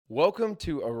Welcome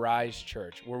to Arise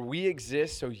Church, where we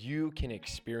exist so you can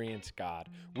experience God.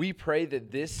 We pray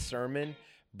that this sermon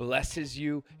blesses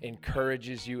you,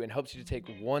 encourages you, and helps you to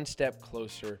take one step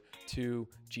closer to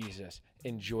Jesus.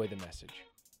 Enjoy the message.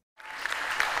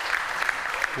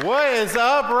 What is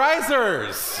up,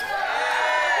 Risers?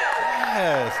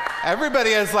 Yes.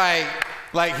 Everybody is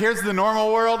like here's the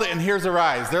normal world and here's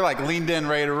Arise. They're like leaned in,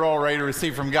 ready to roll, ready to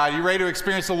receive from God. You ready to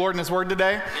experience the Lord and His Word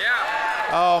today? Yeah.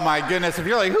 Oh my goodness, if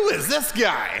you're like, who is this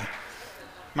guy?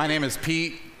 My name is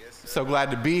Pete. So glad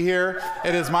to be here.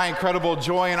 It is my incredible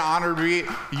joy and honor to be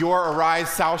your Arise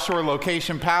South Shore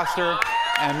location pastor.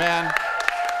 And man,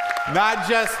 not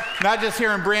just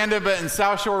here in Brandon, but in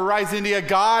South Shore, Arise, India.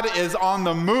 God is on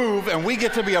the move and we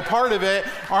get to be a part of it.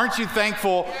 Aren't you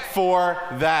thankful for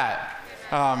that?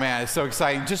 Oh man, it's so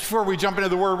exciting. Just before we jump into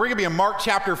the Word, we're going to be in Mark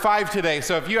chapter 5 today.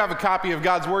 So if you have a copy of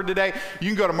God's Word today, you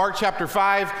can go to Mark chapter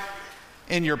 5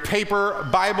 in your paper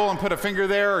Bible and put a finger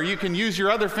there, or you can use your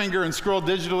other finger and scroll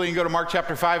digitally and go to Mark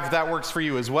chapter 5 if that works for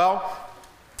you as well.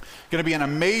 Going to be an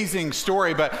amazing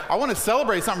story, but I want to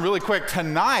celebrate something really quick.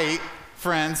 Tonight,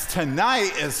 friends,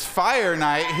 tonight is Fire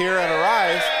Night here at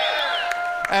Arise.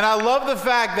 And I love the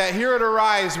fact that here at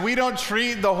Arise, we don't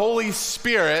treat the Holy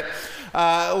Spirit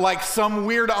like some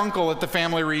weird uncle at the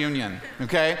family reunion,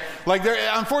 okay? Like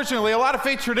unfortunately, a lot of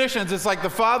faith traditions, it's like the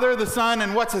Father, the Son,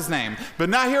 and what's his name? But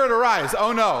not here at Arise.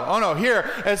 Oh no. Here,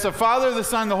 it's the Father, the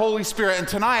Son, the Holy Spirit. And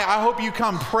tonight, I hope you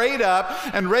come prayed up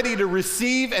and ready to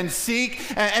receive and seek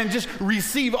and just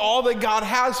receive all that God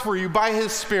has for you by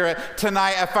His Spirit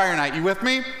tonight at Fire Night. You with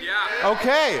me? Yeah.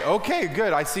 Okay,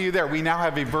 good. I see you there. We now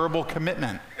have a verbal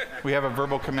commitment.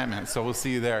 So we'll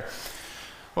see you there.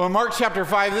 Well, in Mark chapter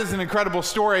 5, this is an incredible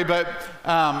story, but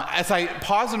as I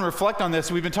pause and reflect on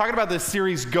this, we've been talking about this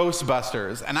series,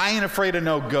 Ghostbusters, and I ain't afraid of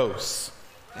no ghosts.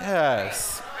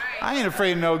 Yes, I ain't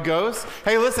afraid of no ghosts.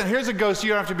 Hey, listen, here's a ghost you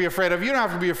don't have to be afraid of. You don't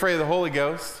have to be afraid of the Holy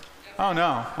Ghost. Oh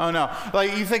no.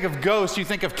 Like, you think of ghosts, you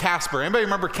think of Casper. Anybody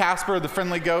remember Casper, the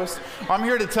friendly ghost? Well, I'm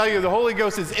here to tell you the Holy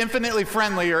Ghost is infinitely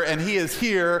friendlier, and He is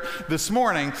here this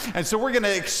morning. And so we're going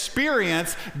to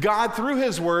experience God through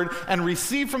His Word and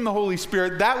receive from the Holy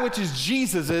Spirit that which is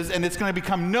Jesus's, and it's going to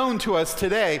become known to us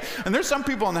today. And there's some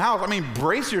people in the house,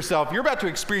 brace yourself. You're about to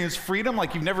experience freedom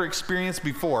like you've never experienced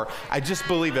before. I just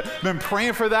believe it. Been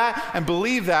praying for that and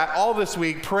believe that all this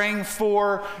week, praying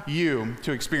for you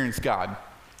to experience God.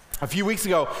 A few weeks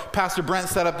ago, Pastor Brent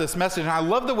set up this message, and I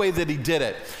love the way that he did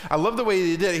it.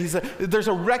 He said, there's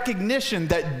a recognition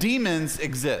that demons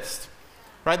exist,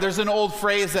 right? There's an old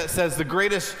phrase that says the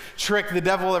greatest trick the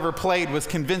devil ever played was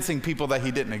convincing people that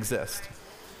he didn't exist.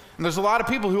 And there's a lot of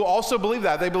people who also believe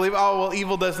that. They believe,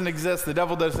 evil doesn't exist, the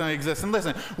devil doesn't exist. And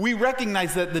listen, we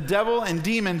recognize that the devil and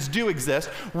demons do exist.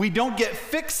 We don't get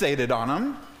fixated on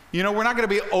them. We're not going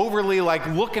to be overly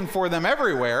looking for them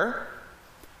everywhere.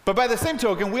 But by the same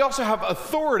token, we also have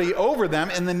authority over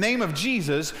them in the name of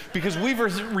Jesus because we've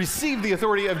received the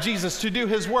authority of Jesus to do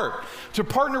His work, to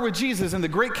partner with Jesus in the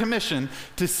Great Commission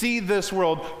to see this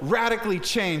world radically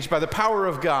changed by the power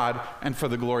of God and for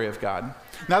the glory of God.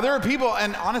 Now, there are people,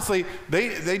 and honestly,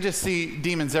 they just see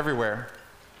demons everywhere.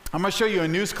 I'm going to show you a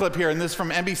news clip here, and this is from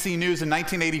NBC News in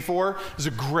 1984. It was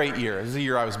a great year. It was the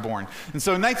year I was born. And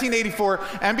so in 1984,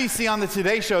 NBC on the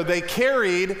Today Show, they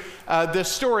carried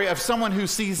this story of someone who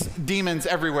sees demons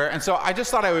everywhere. And so I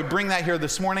just thought I would bring that here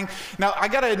this morning. Now, I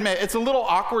got to admit, it's a little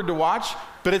awkward to watch,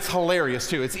 but it's hilarious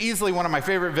too. It's easily one of my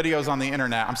favorite videos on the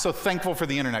internet. I'm so thankful for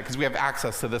the internet because we have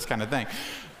access to this kind of thing.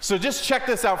 So just check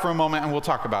this out for a moment, and we'll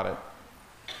talk about it.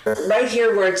 Right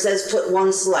here where it says put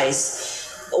one slice,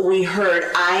 we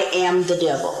heard, I am the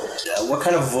devil. What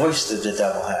kind of voice did the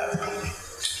devil have?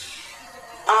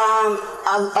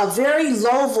 A very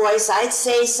low voice, I'd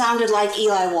say sounded like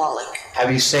Eli Wallach.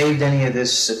 Have you saved any of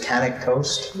this satanic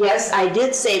toast? Yes, I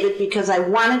did save it because I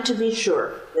wanted to be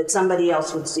sure that somebody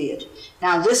else would see it.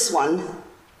 Now this one,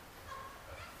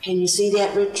 can you see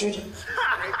that, Richard?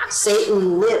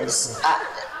 Satan lives.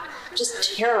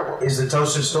 Just terrible. Is the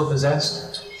toaster still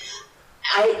possessed?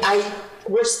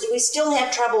 We still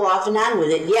have trouble off and on with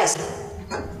it, yes.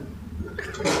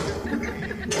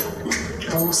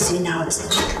 Oh, see, now it's...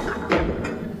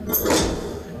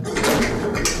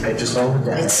 I just hold it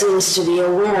down. It seems to be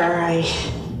aware.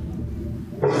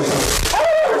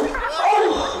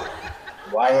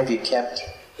 Why have you kept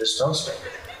this toaster?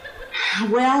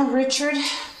 Well, Richard,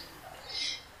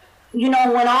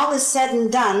 when all is said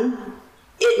and done,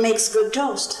 it makes good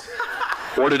toast.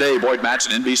 For today, Boyd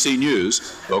Matson, NBC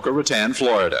News, Boca Raton,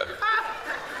 Florida.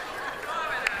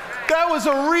 That was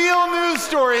a real news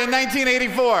story in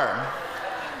 1984.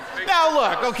 Now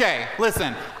look, okay,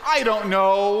 listen, I don't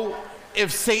know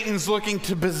if Satan's looking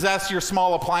to possess your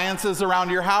small appliances around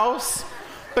your house.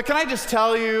 But can I just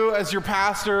tell you, as your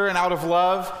pastor and out of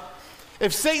love,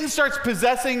 if Satan starts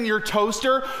possessing your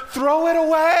toaster, throw it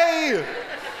away.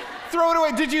 Throw it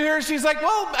away. Did you hear? She's like,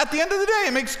 well, at the end of the day,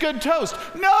 it makes good toast.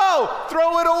 No,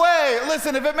 throw it away.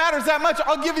 Listen, if it matters that much,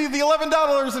 I'll give you the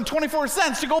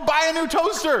 $11.24 to go buy a new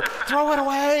toaster. Throw it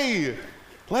away.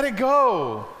 Let it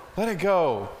go. Let it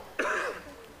go.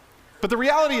 But the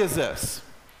reality is this.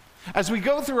 As we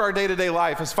go through our day-to-day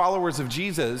life as followers of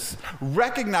Jesus,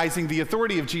 recognizing the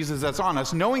authority of Jesus that's on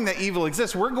us, knowing that evil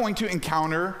exists, we're going to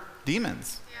encounter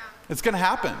demons. Yeah. It's going to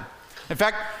happen. In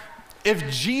fact,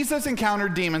 if Jesus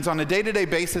encountered demons on a day-to-day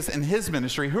basis in his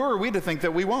ministry, who are we to think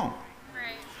that we won't?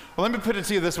 Right. Well, let me put it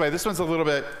to you this way. This one's a little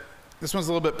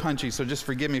bit punchy, so just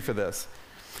forgive me for this.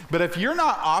 But if you're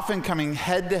not often coming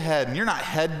head to head and you're not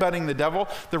headbutting the devil,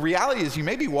 the reality is you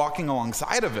may be walking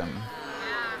alongside of him.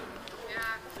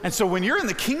 And so when you're in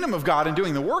the kingdom of God and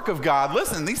doing the work of God,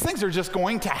 listen, these things are just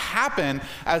going to happen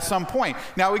at some point.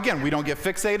 Now, again, we don't get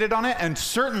fixated on it, and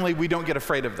certainly we don't get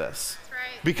afraid of this. That's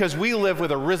right. Because we live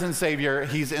with a risen Savior.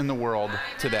 He's in the world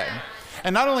today.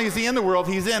 And not only is he in the world,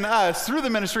 he's in us through the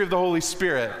ministry of the Holy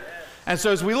Spirit. And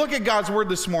so as we look at God's word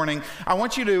this morning, I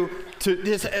want you to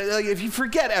just, if you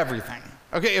forget everything,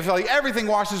 okay, if like everything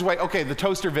washes away, okay, the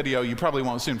toaster video you probably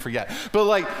won't soon forget. But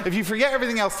like if you forget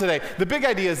everything else today, the big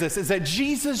idea is this, is that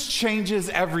Jesus changes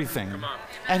everything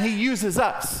and he uses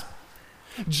us.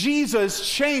 Jesus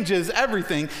changes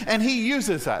everything and he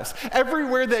uses us.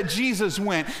 Everywhere that Jesus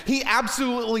went, he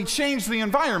absolutely changed the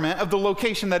environment of the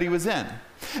location that he was in.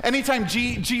 Anytime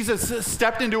Jesus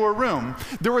stepped into a room,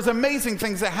 there was amazing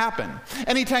things that happened.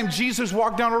 Anytime Jesus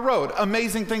walked down a road,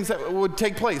 amazing things that would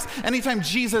take place. Anytime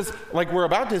Jesus, like we're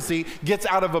about to see, gets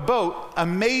out of a boat,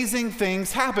 amazing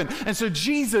things happen. And so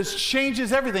Jesus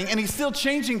changes everything, and he's still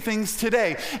changing things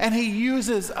today, and he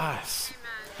uses us.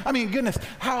 I mean, goodness,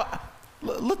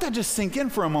 let that just sink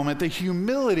in for a moment, the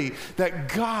humility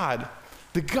that God,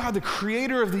 the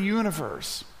creator of the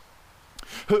universe,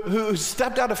 who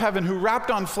stepped out of heaven, who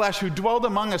wrapped on flesh, who dwelled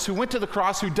among us, who went to the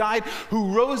cross, who died,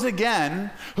 who rose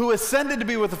again, who ascended to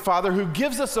be with the Father, who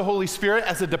gives us the Holy Spirit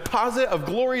as a deposit of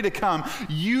glory to come,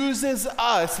 uses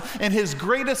us in his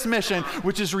greatest mission,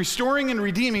 which is restoring and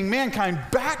redeeming mankind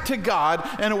back to God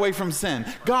and away from sin.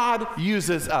 God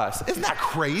uses us. Isn't that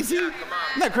crazy? Isn't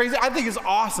that crazy? I think it's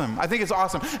awesome. I think it's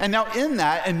awesome. And now in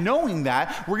that and knowing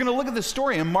that, we're going to look at the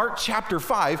story in Mark chapter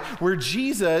 5 where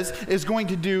Jesus is going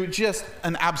to do just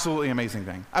an absolutely amazing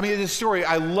thing. I mean, this story,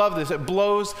 I love this. It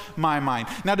blows my mind.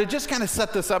 Now, to just kind of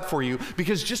set this up for you,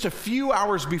 because just a few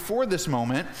hours before this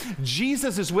moment,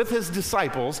 Jesus is with his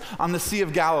disciples on the Sea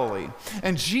of Galilee.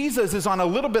 And Jesus is on a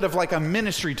little bit of like a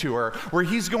ministry tour where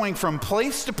he's going from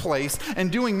place to place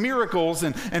and doing miracles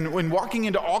and walking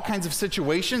into all kinds of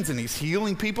situations, and he's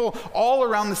healing people all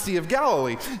around the Sea of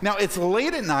Galilee. Now, it's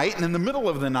late at night, and in the middle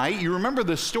of the night, you remember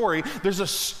this story, there's a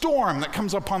storm that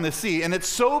comes upon the sea, and it's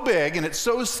so big and it's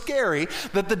so scary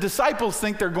that the disciples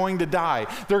think they're going to die.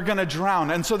 They're going to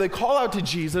drown. And so they call out to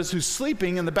Jesus, who's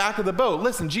sleeping in the back of the boat.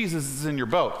 Listen, Jesus is in your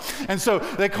boat. And so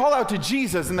they call out to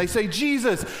Jesus and they say,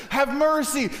 Jesus, have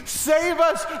mercy, save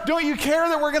us. Don't you care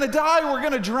that we're going to die? We're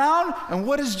going to drown? And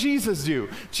what does Jesus do?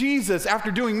 Jesus,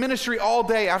 after doing ministry all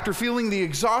day, after feeling the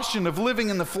exhaustion of living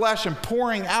in the flesh and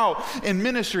pouring out in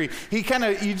ministry, you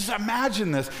just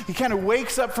imagine this. He kind of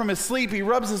wakes up from his sleep. He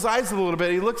rubs his eyes a little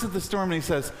bit. He looks at the storm and he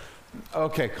says,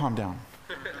 okay, calm down.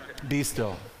 Be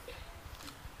still.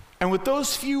 And with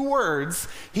those few words,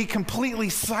 he completely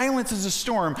silences the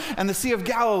storm, and the Sea of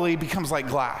Galilee becomes like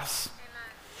glass.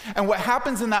 Amen. And what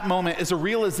happens in that moment is a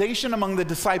realization among the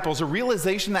disciples, a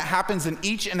realization that happens in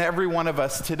each and every one of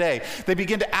us today. They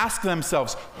begin to ask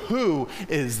themselves, who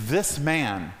is this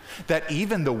man that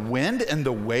even the wind and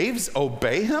the waves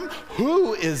obey him?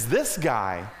 Who is this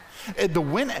guy? The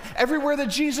wind, everywhere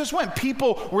that Jesus went,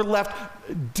 people were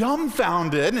left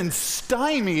dumbfounded and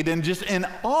stymied and just in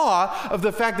awe of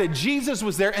the fact that Jesus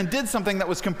was there and did something that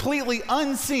was completely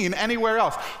unseen anywhere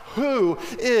else. Who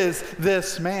is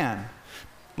this man?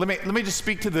 Let me just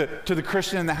speak to the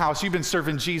Christian in the house. You've been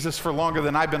serving Jesus for longer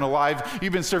than I've been alive.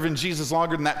 You've been serving Jesus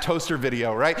longer than that toaster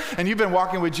video, right? And you've been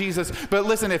walking with Jesus. But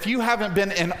listen, if you haven't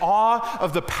been in awe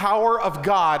of the power of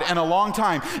God in a long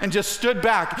time and just stood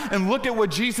back and looked at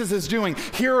what Jesus is doing,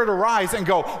 hear it arise and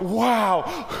go, wow,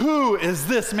 who is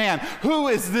this man? Who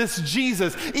is this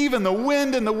Jesus? Even the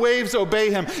wind and the waves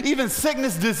obey him. Even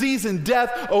sickness, disease, and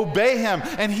death obey him.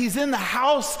 And he's in the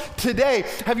house today.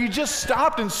 Have you just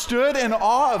stopped and stood in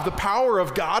awe of the power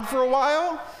of God for a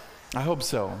while? I hope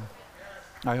so.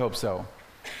 I hope so.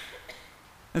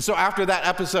 And so after that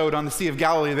episode on the Sea of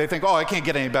Galilee, they think, oh, it can't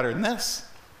get any better than this.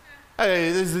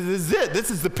 Hey, this is it. This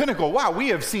is the pinnacle. Wow, we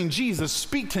have seen Jesus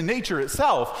speak to nature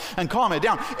itself and calm it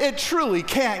down. It truly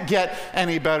can't get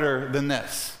any better than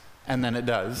this. And then it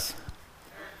does.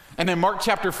 And in Mark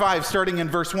chapter 5, starting in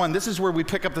verse 1, this is where we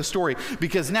pick up the story,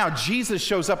 because now Jesus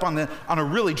shows up on a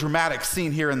really dramatic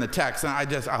scene here in the text. And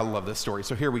I love this story.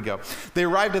 So here we go. They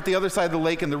arrived at the other side of the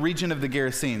lake in the region of the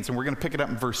Gerasenes, and we're going to pick it up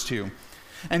in verse 2.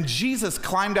 And Jesus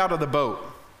climbed out of the boat,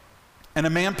 and a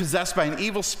man possessed by an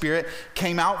evil spirit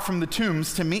came out from the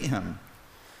tombs to meet him.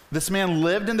 This man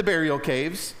lived in the burial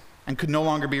caves and could no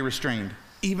longer be restrained,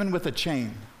 even with a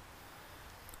chain.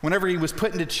 Whenever he was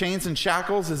put into chains and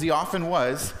shackles, as he often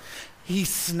was, he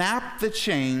snapped the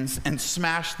chains and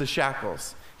smashed the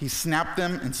shackles. He snapped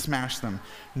them and smashed them.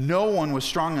 No one was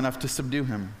strong enough to subdue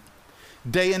him.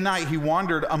 Day and night he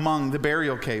wandered among the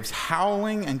burial caves,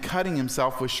 howling and cutting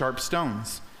himself with sharp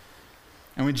stones.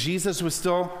 And when Jesus was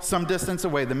still some distance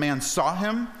away, the man saw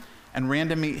him and ran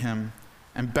to meet him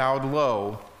and bowed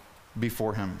low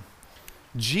before him.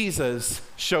 Jesus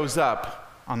shows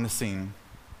up on the scene.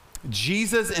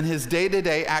 Jesus, in his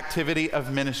day-to-day activity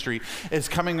of ministry, is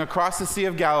coming across the Sea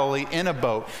of Galilee in a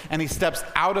boat, and he steps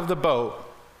out of the boat.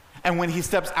 And when he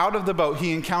steps out of the boat,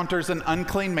 he encounters an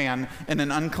unclean man in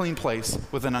an unclean place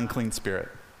with an unclean spirit.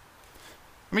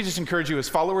 Let me just encourage you, as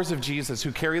followers of Jesus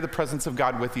who carry the presence of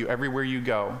God with you everywhere you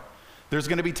go, there's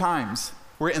going to be times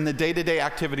where in the day-to-day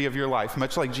activity of your life,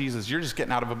 much like Jesus, you're just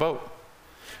getting out of a boat.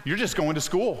 You're just going to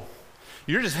school.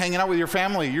 You're just hanging out with your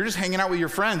family. You're just hanging out with your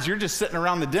friends. You're just sitting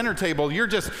around the dinner table. You're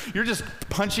just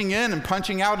punching in and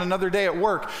punching out another day at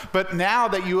work. But now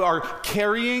that you are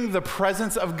carrying the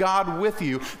presence of God with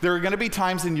you, there are going to be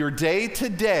times in your day to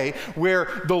day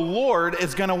where the Lord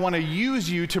is going to want to use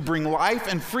you to bring life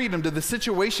and freedom to the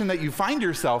situation that you find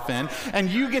yourself in, and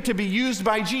you get to be used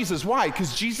by Jesus. Why?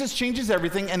 Because Jesus changes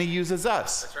everything and he uses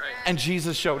us. That's right. And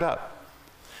Jesus showed up.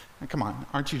 And come on,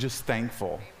 aren't you just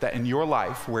thankful that in your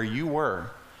life where you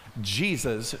were,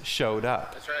 Jesus showed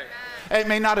up? That's right. It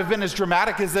may not have been as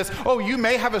dramatic as this. Oh, you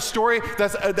may have a story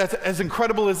that's as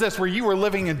incredible as this, where you were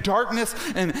living in darkness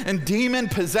and demon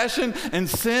possession and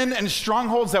sin and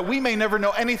strongholds that we may never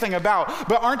know anything about.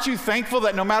 But aren't you thankful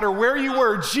that no matter where you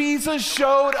were, Jesus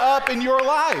showed up in your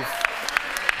life?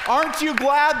 Aren't you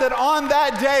glad that on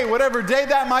that day, whatever day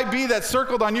that might be that's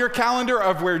circled on your calendar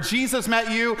of where Jesus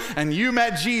met you and you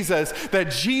met Jesus, that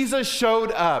Jesus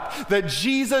showed up, that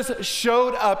Jesus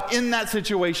showed up in that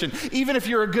situation, even if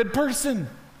you're a good person?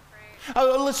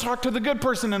 Let's talk to the good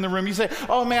person in the room. You say,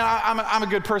 oh man, I'm a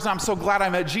good person. I'm so glad I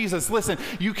met Jesus. Listen,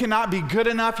 you cannot be good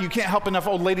enough. You can't help enough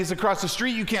old ladies across the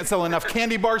street. You can't sell enough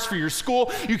candy bars for your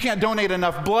school. You can't donate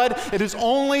enough blood. It is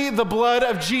only the blood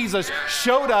of Jesus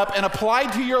showed up and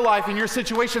applied to your life and your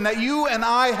situation that you and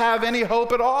I have any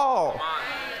hope at all.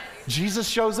 Jesus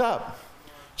shows up.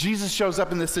 Jesus shows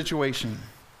up in this situation.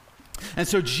 And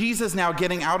so Jesus now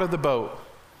getting out of the boat,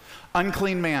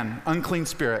 unclean man, unclean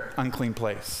spirit, unclean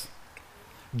place.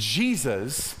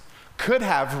 Jesus could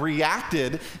have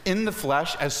reacted in the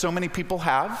flesh, as so many people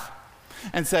have,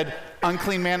 and said,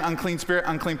 unclean man, unclean spirit,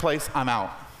 unclean place, I'm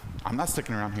out. I'm not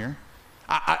sticking around here.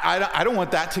 I don't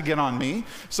want that to get on me,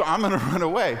 so I'm going to run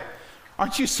away.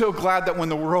 Aren't you so glad that when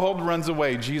the world runs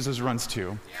away, Jesus runs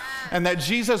too? And that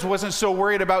Jesus wasn't so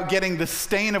worried about getting the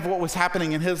stain of what was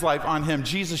happening in his life on him.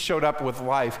 Jesus showed up with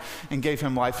life and gave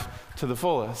him life to the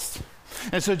fullest.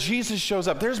 And so Jesus shows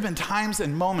up. There's been times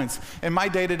and moments in my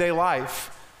day-to-day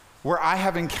life where I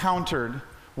have encountered,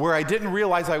 where I didn't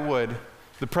realize I would,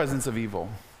 the presence of evil.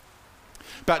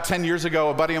 About 10 years ago,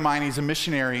 a buddy of mine, he's a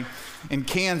missionary in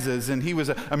Kansas, and he was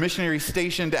a missionary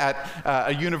stationed at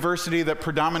a university that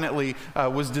predominantly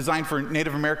was designed for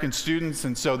Native American students,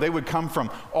 and so they would come from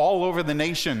all over the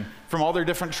nation, from all their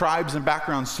different tribes and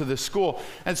backgrounds to this school.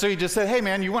 And so he just said, hey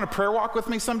man, you want to prayer walk with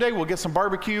me someday? We'll get some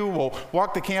barbecue, we'll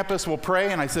walk the campus, we'll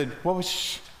pray. And I said,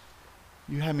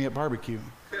 you had me at barbecue.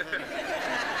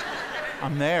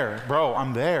 I'm there, bro,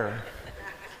 I'm there.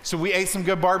 So we ate some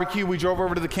good barbecue. We drove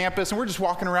over to the campus, and we're just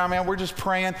walking around, man. We're just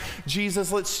praying,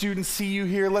 Jesus, let students see you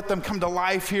here. Let them come to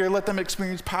life here. Let them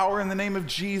experience power in the name of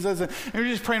Jesus. And we're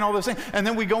just praying all those things. And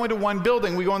then we go into one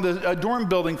building. We go into a dorm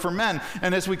building for men.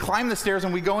 And as we climb the stairs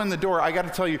and we go in the door, I got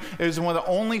to tell you, it was one of the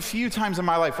only few times in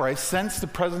my life where I sensed the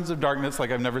presence of darkness like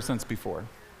I've never sensed before.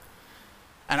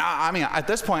 And I mean, at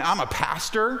this point, I'm a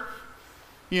pastor.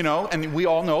 You know, and we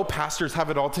all know pastors have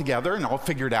it all together and all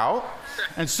figured out.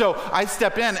 And so I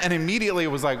step in, and immediately it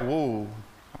was like, whoa,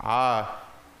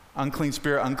 unclean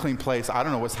spirit, unclean place. I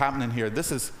don't know what's happening here.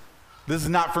 This is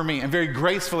not for me. And very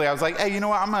gracefully, I was like, hey, you know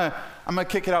what? I'm gonna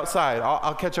kick it outside.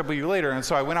 I'll catch up with you later. And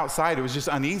so I went outside. It was just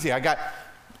uneasy. I got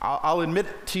I'll admit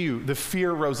to you, the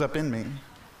fear rose up in me.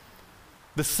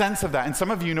 The sense of that. And some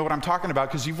of you know what I'm talking about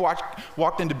because you've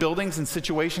walked into buildings and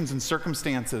situations and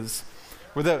circumstances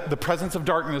where the presence of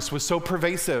darkness was so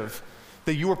pervasive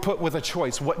that you were put with a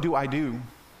choice. What do I do?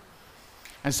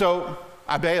 And so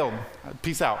I bailed.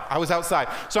 Peace out. I was outside.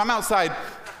 So I'm outside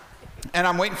and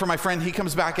I'm waiting for my friend. He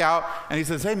comes back out and he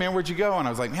says, hey man, where'd you go? And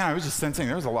I was like, man, I was just sensing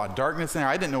there was a lot of darkness in there.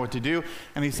 I didn't know what to do.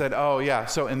 And he said, oh yeah,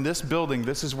 so in this building,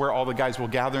 this is where all the guys will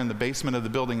gather in the basement of the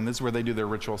building, and this is where they do their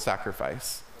ritual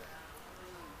sacrifice.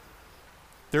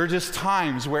 There are just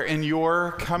times where in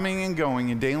your coming and going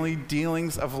in daily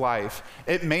dealings of life,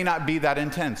 it may not be that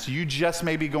intense. You just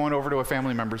may be going over to a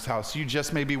family member's house. You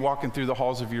just may be walking through the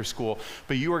halls of your school,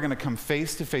 but you are going to come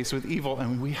face to face with evil,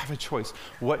 and we have a choice.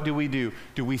 What do?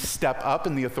 Do we step up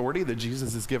in the authority that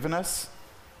Jesus has given us,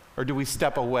 or do we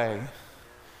step away?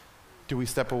 Do we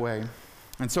step away?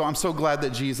 And so I'm so glad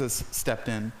that Jesus stepped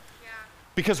in.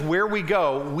 Because where we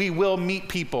go, we will meet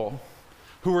people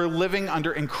who are living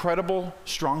under incredible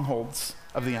strongholds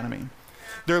of the enemy.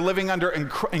 They're living under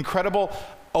incredible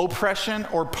oppression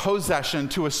or possession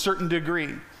to a certain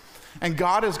degree. And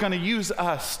God is going to use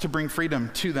us to bring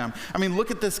freedom to them. I mean, look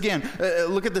at this again.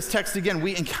 Look at this text again.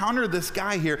 We encounter this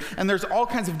guy here, and there's all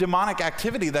kinds of demonic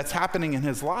activity that's happening in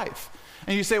his life.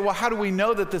 And you say, well, how do we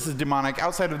know that this is demonic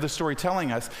outside of the story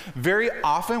telling us? Very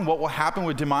often what will happen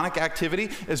with demonic activity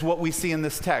is what we see in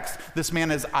this text. This man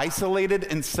is isolated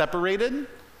and separated.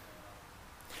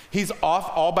 He's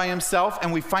off all by himself,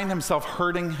 and we find himself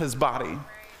hurting his body.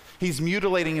 He's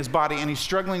mutilating his body, and he's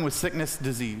struggling with sickness,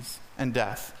 disease, and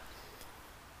death.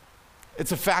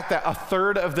 It's a fact that a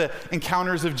third of the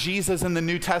encounters of Jesus in the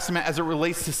New Testament as it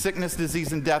relates to sickness,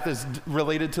 disease, and death is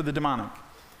related to the demonic.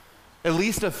 At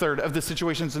least a third of the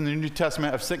situations in the New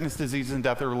Testament of sickness, disease, and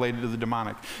death are related to the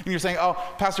demonic. And you're saying, oh,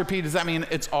 Pastor P, does that mean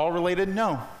it's all related?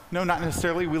 No, not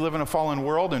necessarily. We live in a fallen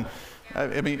world, and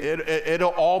I mean, it'll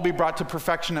all be brought to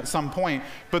perfection at some point.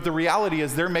 But the reality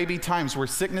is there may be times where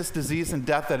sickness, disease, and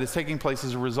death that is taking place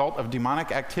as a result of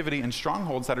demonic activity and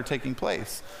strongholds that are taking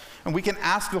place. And we can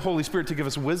ask the Holy Spirit to give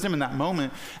us wisdom in that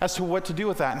moment as to what to do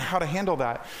with that and how to handle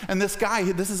that. And this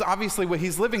guy, this is obviously what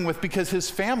he's living with because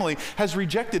his family has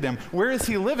rejected him. Where is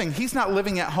he living? He's not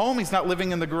living at home. He's not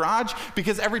living in the garage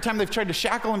because every time they've tried to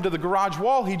shackle him to the garage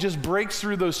wall, he just breaks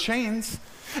through those chains.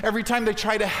 Every time they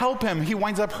try to help him, he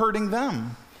winds up hurting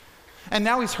them. And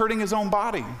now he's hurting his own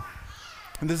body.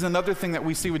 And this is another thing that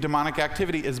we see with demonic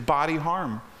activity is body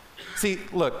harm. See,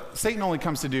 look, Satan only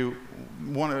comes to do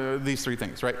one of these three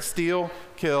things, right? Steal,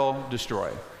 kill,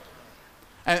 destroy.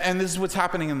 And this is what's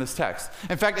happening in this text.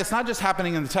 In fact, it's not just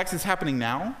happening in the text, it's happening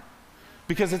now.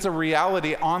 Because it's a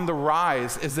reality on the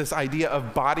rise is this idea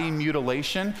of body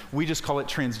mutilation. We just call it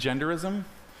transgenderism.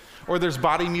 Or there's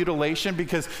body mutilation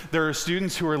because there are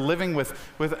students who are living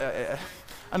with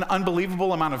an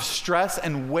unbelievable amount of stress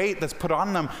and weight that's put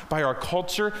on them by our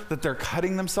culture, that they're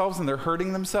cutting themselves and they're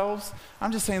hurting themselves.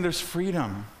 I'm just saying there's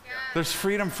freedom. There's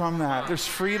freedom from that. There's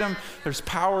freedom. There's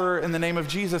power in the name of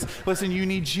Jesus. Listen, you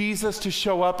need Jesus to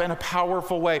show up in a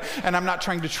powerful way. And I'm not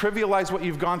trying to trivialize what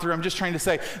you've gone through. I'm just trying to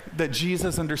say that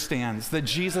Jesus understands, that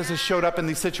Jesus has showed up in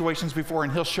these situations before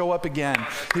and he'll show up again.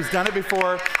 He's done it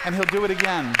before and he'll do it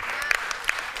again.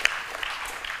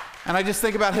 And I just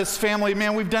think about his family.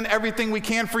 Man, we've done everything we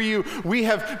can for you. We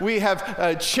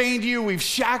have chained you. We've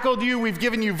shackled you. We've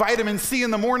given you vitamin C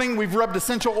in the morning. We've rubbed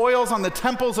essential oils on the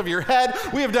temples of your head.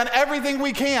 We have done everything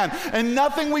we can. And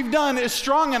nothing we've done is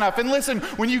strong enough. And listen,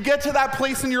 when you get to that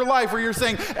place in your life where you're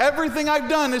saying, everything I've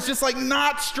done is just like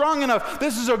not strong enough,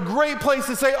 this is a great place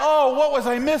to say, oh, what was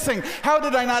I missing? How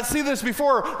did I not see this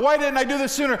before? Why didn't I do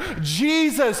this sooner?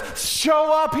 Jesus,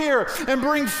 show up here and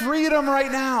bring freedom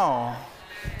right now.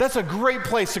 That's a great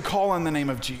place to call on the name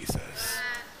of Jesus.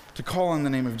 To call on the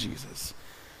name of Jesus.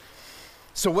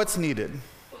 So what's needed?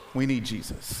 We need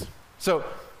Jesus. So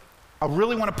I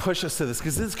really want to push us to this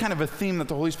because this is kind of a theme that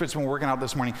the Holy Spirit's been working out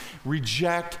this morning.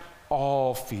 Reject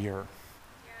all fear.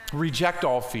 Reject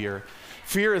all fear.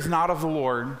 Fear is not of the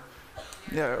Lord.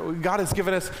 Yeah, God has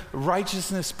given us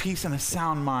righteousness, peace, and a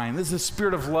sound mind. This is the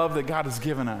spirit of love that God has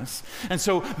given us. And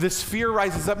so this fear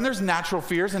rises up, and there's natural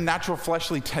fears and natural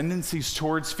fleshly tendencies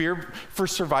towards fear for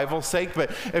survival's sake. But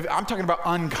if I'm talking about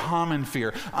uncommon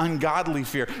fear, ungodly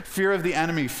fear, fear of the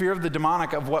enemy, fear of the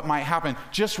demonic, of what might happen.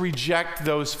 Just reject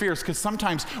those fears because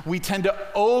sometimes we tend to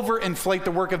overinflate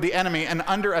the work of the enemy and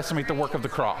underestimate the work of the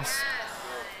cross.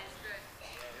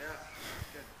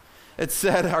 It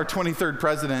said our 23rd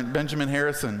president, Benjamin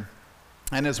Harrison,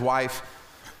 and his wife,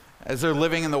 as they're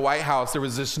living in the White House, there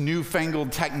was this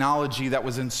newfangled technology that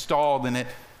was installed, and it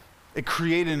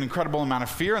created an incredible amount of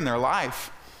fear in their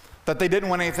life that they didn't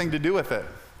want anything to do with it.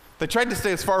 They tried to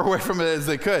stay as far away from it as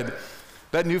they could.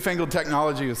 That newfangled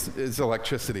technology is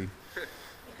electricity.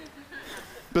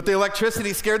 But the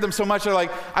electricity scared them so much, they're like,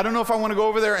 I don't know if I want to go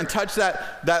over there and touch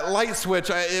that light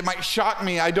switch. It might shock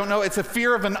me. I don't know. It's a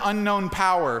fear of an unknown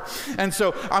power. And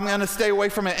so I'm going to stay away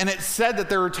from it. And it said that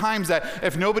there were times that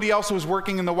if nobody else was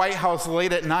working in the White House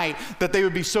late at night, that they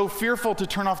would be so fearful to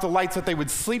turn off the lights that they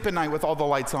would sleep at night with all the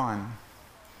lights on.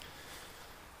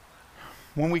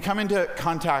 When we come into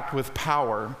contact with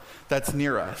power that's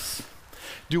near us,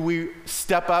 do we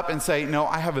step up and say, no,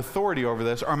 I have authority over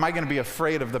this, or am I going to be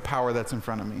afraid of the power that's in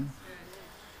front of me?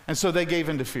 And so they gave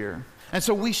into fear. And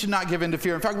so we should not give into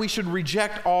fear. In fact, we should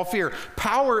reject all fear.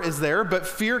 Power is there, but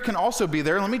fear can also be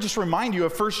there. Let me just remind you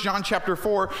of 1 John chapter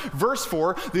 4, verse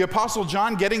 4, the Apostle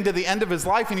John getting to the end of his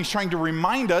life, and he's trying to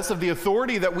remind us of the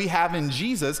authority that we have in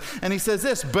Jesus. And he says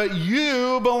this, but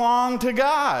you belong to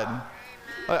God.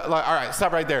 All right,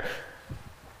 stop right there.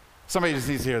 Somebody just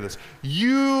needs to hear this.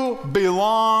 You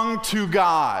belong to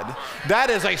God. That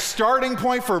is a starting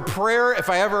point for prayer if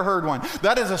I ever heard one.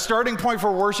 That is a starting point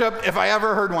for worship if I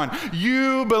ever heard one.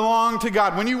 You belong to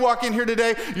God. When you walk in here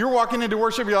today, you're walking into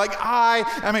worship, you're like, I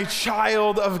am a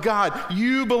child of God.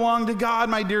 You belong to God,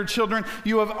 my dear children.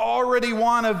 You have already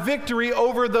won a victory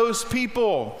over those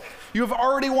people. You have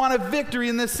already won a victory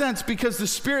in this sense because the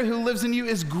Spirit who lives in you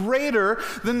is greater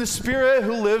than the Spirit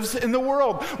who lives in the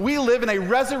world. We live in a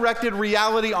resurrected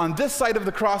reality on this side of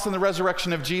the cross and the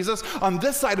resurrection of Jesus, on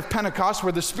this side of Pentecost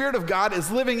where the Spirit of God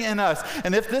is living in us.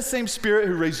 And if this same Spirit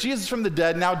who raised Jesus from the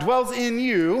dead now dwells in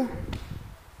you,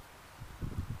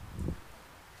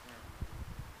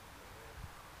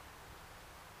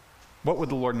 what would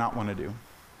the Lord not want to do?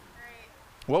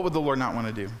 What would the Lord not want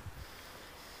to do?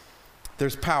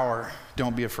 There's power.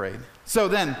 Don't be afraid. So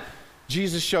then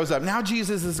Jesus shows up. Now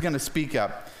Jesus is going to speak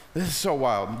up. This is so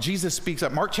wild. Jesus speaks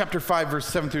up. Mark chapter 5, verse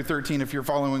 7 through 13, if you're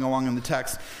following along in the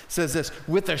text, says this,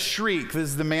 with a shriek, this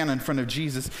is the man in front of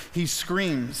Jesus, he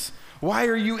screams, why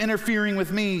are you interfering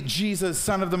with me, Jesus,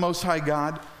 Son of the Most High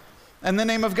God? In the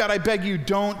name of God, I beg you,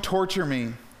 don't torture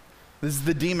me. This is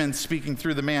the demon speaking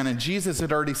through the man. And Jesus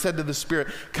had already said to the spirit,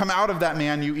 come out of that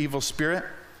man, you evil spirit.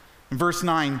 Verse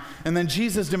 9, and then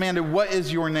Jesus demanded, what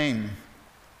is your name?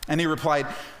 And he replied,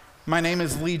 my name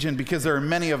is Legion, because there are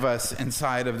many of us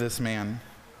inside of this man.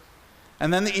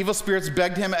 And then the evil spirits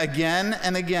begged him again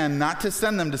and again not to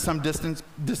send them to some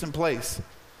distant place.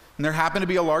 And there happened to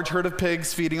be a large herd of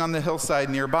pigs feeding on the hillside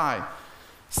nearby.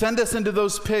 Send us into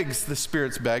those pigs, the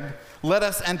spirits begged. Let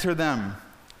us enter them.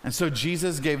 And so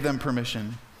Jesus gave them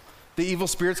permission. The evil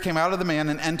spirits came out of the man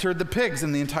and entered the pigs,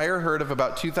 and the entire herd of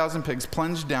about 2,000 pigs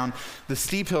plunged down the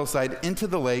steep hillside into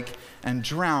the lake and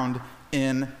drowned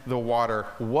in the water.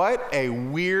 What a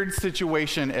weird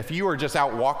situation if you are just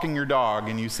out walking your dog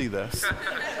and you see this.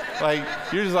 Like,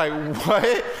 you're just like,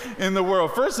 what in the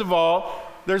world? First of all,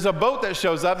 there's a boat that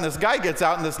shows up, and this guy gets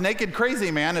out, and this naked crazy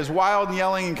man is wild and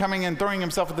yelling and coming and throwing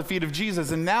himself at the feet of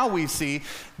Jesus. And now we see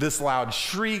this loud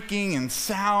shrieking and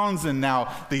sounds, and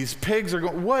now these pigs are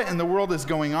going, what in the world is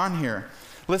going on here?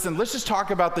 Listen, let's just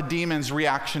talk about the demons'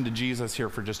 reaction to Jesus here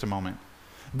for just a moment.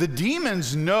 The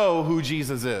demons know who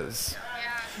Jesus is.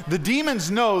 The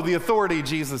demons know the authority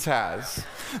Jesus has.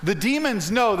 The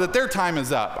demons know that their time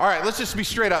is up. All right, let's just be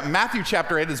straight up. Matthew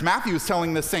chapter 8, as Matthew is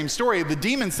telling this same story, the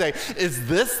demons say, is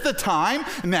this the time?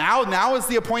 Now is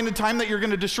the appointed time that you're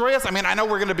going to destroy us? I mean, I know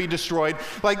we're going to be destroyed.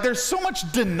 Like, there's so much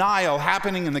denial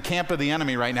happening in the camp of the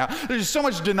enemy right now. There's so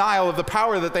much denial of the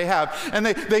power that they have. And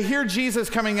they hear Jesus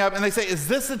coming up, and they say, is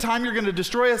this the time you're going to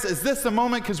destroy us? Is this the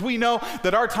moment? Because we know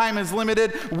that our time is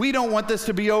limited. We don't want this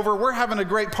to be over. We're having a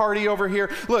great party over here.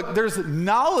 Look, there's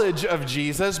knowledge of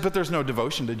Jesus, but there's no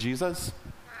devotion to Jesus.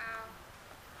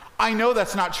 I know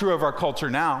that's not true of our culture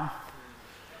now,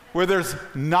 where there's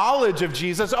knowledge of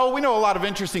Jesus. Oh, we know a lot of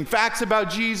interesting facts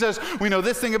about Jesus. We know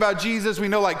this thing about Jesus. We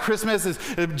know like Christmas is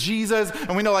Jesus,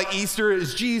 and we know like Easter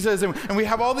is Jesus, and we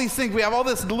have all these things. We have all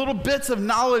this little bits of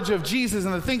knowledge of Jesus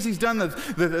and the things he's done,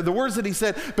 the words that he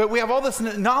said, but we have all this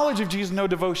knowledge of Jesus, no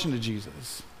devotion to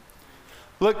Jesus.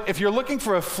 Look, if you're looking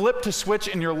for a flip to switch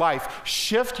in your life,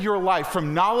 shift your life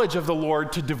from knowledge of the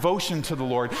Lord to devotion to the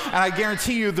Lord. And I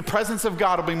guarantee you the presence of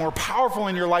God will be more powerful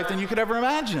in your life than you could ever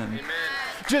imagine.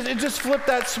 Just flip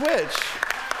that switch.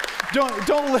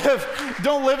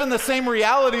 Don't live in the same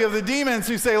reality of the demons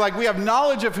who say, like, we have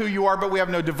knowledge of who you are, but we have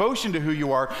no devotion to who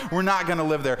you are. We're not going to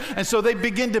live there. And so they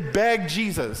begin to beg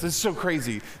Jesus. This is so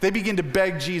crazy. They begin to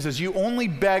beg Jesus. You only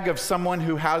beg of someone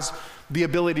who has the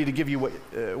ability to give you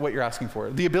what you're asking for,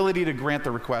 the ability to grant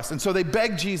the request. And so they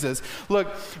beg Jesus, look,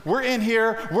 we're in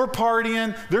here, we're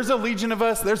partying, there's a legion of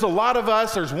us, there's a lot of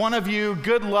us, there's one of you,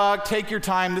 good luck, take your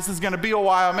time, this is going to be a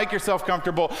while, make yourself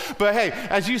comfortable. But hey,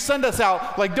 as you send us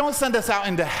out, like, don't send us out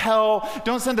into hell,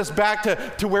 don't send us back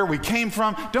to where we came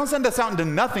from, don't send us out into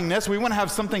nothingness. We want to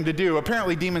have something to do.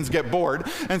 Apparently demons get bored,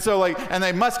 and so and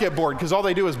they must get bored because all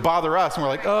they do is bother us, and we're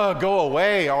like, oh, go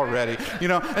away already,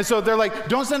 and so they're like,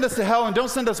 don't send us to hell and don't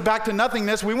send us back to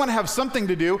nothingness. We want to have something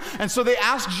to do. And so they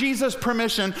ask Jesus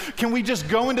permission. Can we just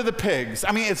go into the pigs?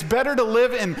 I mean, it's better to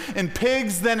live in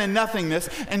pigs than in nothingness.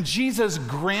 And Jesus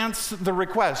grants the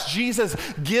request. Jesus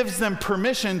gives them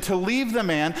permission to leave the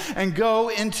man and go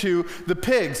into the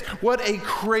pigs. What a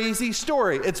crazy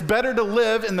story. It's better to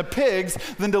live in the pigs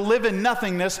than to live in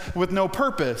nothingness with no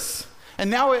purpose. And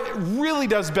now it really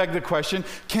does beg the question,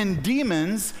 can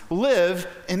demons live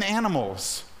in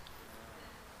animals?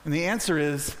 And the answer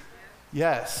is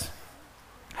yes.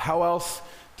 How else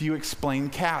do you explain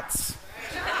cats?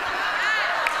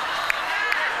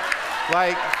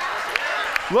 Like,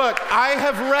 look, I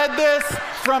have read this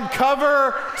from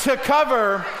cover to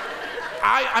cover.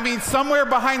 I mean, somewhere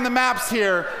behind the maps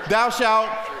here, thou shalt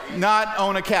not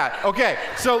own a cat. Okay,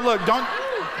 so look,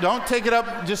 don't take it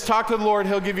up. Just talk to the Lord.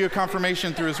 He'll give you a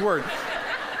confirmation through his word.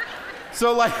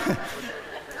 So like,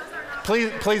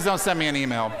 please don't send me an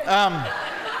email.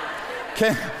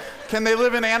 Can they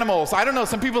live in animals? I don't know.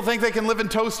 Some people think they can live in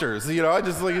toasters.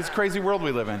 Just like, it's a crazy world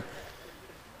we live in.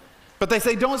 But they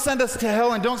say, don't send us to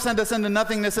hell and don't send us into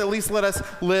nothingness. At least let us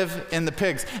live in the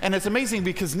pigs. And it's amazing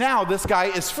because now this guy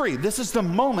is free. This is the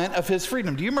moment of his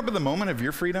freedom. Do you remember the moment of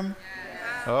your freedom?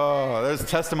 Oh, there's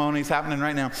testimonies happening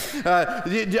right now.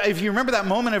 If you remember that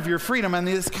moment of your freedom, and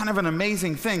it's kind of an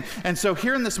amazing thing. And so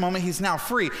here in this moment, he's now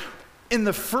free. In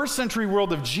the first century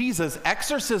world of Jesus,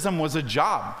 exorcism was a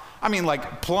job. I mean,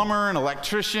 like plumber and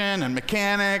electrician and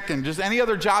mechanic and just any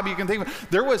other job you can think of.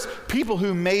 There was people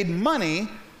who made money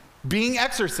being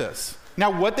exorcists.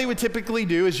 Now, what they would typically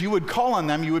do is you would call on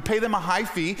them, you would pay them a high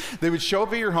fee, they would show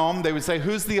up at your home, they would say,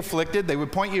 who's the afflicted? They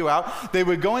would point you out, they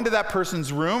would go into that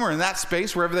person's room or in that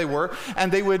space, wherever they were, and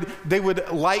they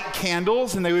would light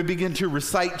candles and they would begin to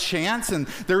recite chants, and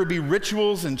there would be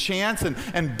rituals and chants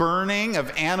and burning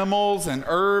of animals and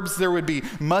herbs. There would be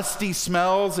musty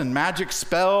smells and magic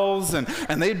spells, and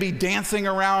they'd be dancing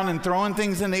around and throwing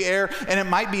things in the air, and it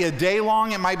might be a day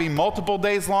long, it might be multiple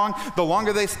days long. The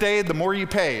longer they stayed, the more you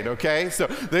paid, okay? So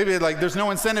they'd be like, there's no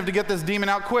incentive to get this demon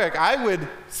out quick. I would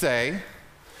say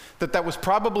that was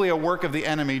probably a work of the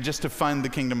enemy just to fund the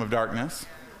kingdom of darkness.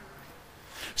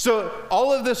 So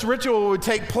all of this ritual would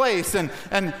take place, and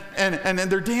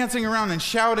they're dancing around and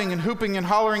shouting and hooping and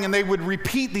hollering, and they would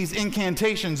repeat these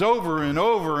incantations over and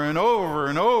over and over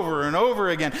and over and over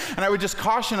again. And I would just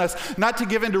caution us not to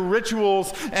give into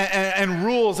rituals and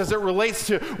rules as it relates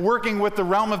to working with the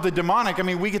realm of the demonic. I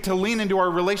mean, we get to lean into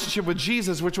our relationship with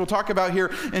Jesus, which we'll talk about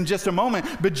here in just a moment.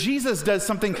 But Jesus does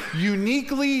something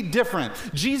uniquely different.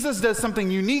 Jesus does something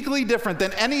uniquely different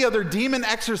than any other demon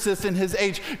exorcist in his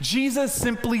age. Jesus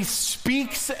simply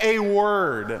speaks a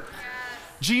word.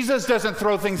 Jesus doesn't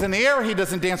throw things in the air. He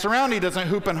doesn't dance around. He doesn't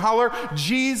hoop and holler.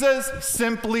 Jesus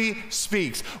simply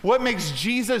speaks. What makes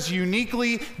Jesus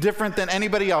uniquely different than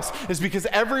anybody else is because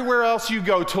everywhere else you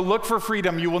go to look for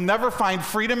freedom, you will never find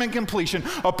freedom and completion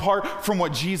apart from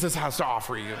what Jesus has to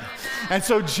offer you. And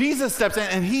so Jesus steps in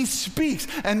and he speaks,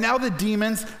 and now the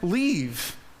demons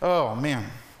leave. Oh, man.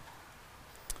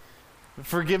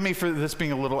 Forgive me for this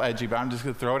being a little edgy, but I'm just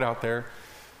going to throw it out there.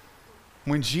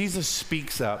 When Jesus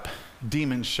speaks up,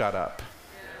 demons shut up.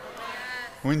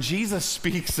 When Jesus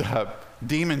speaks up,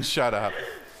 demons shut up.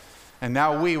 And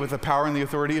now we, with the power and the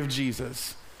authority of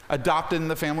Jesus, adopted in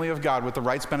the family of God with the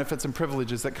rights, benefits, and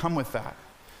privileges that come with that,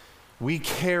 we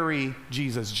carry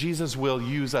Jesus. Jesus will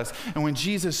use us. And when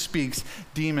Jesus speaks,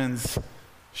 demons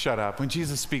shut up. When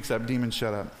Jesus speaks up, demons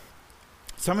shut up.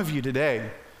 Some of you today,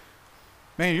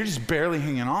 man, you're just barely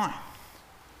hanging on.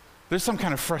 There's some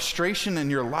kind of frustration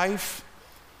in your life,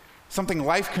 something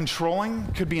life-controlling.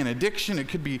 It could be an addiction, it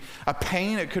could be a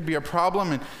pain, it could be a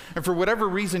problem, and for whatever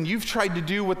reason, you've tried to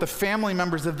do what the family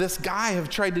members of this guy have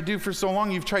tried to do for so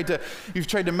long. You've tried to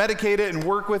medicate it and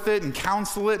work with it and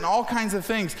counsel it and all kinds of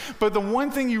things, but the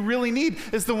one thing you really need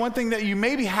is the one thing that you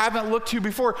maybe haven't looked to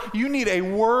before. You need a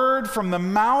word from the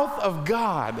mouth of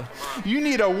God. You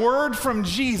need a word from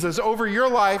Jesus over your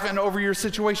life and over your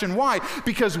situation. Why?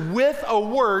 Because with a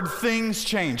word, things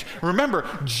change. Remember,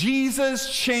 Jesus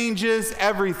changes changes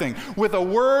everything. With a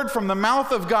word from the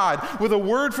mouth of God, with a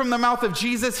word from the mouth of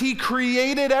Jesus, he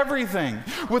created everything.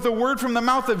 With a word from the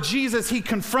mouth of Jesus, he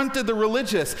confronted the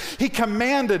religious. He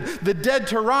commanded the dead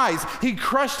to rise. He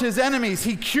crushed his enemies.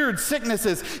 He cured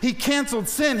sicknesses. He canceled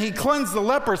sin. He cleansed the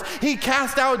lepers. He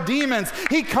cast out demons.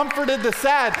 He comforted the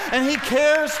sad, and he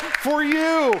cares for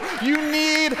you. You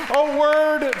need a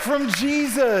word from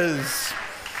Jesus.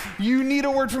 You need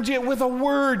a word from Jesus. With a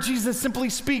word, Jesus simply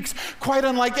speaks quite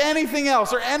unlike anything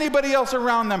else or anybody else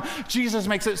around them. Jesus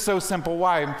makes it so simple.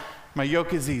 Why? My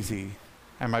yoke is easy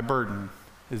and my burden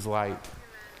is light.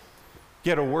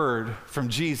 Get a word from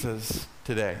Jesus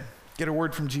today. Get a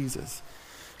word from Jesus.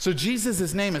 So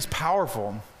Jesus' name is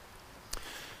powerful,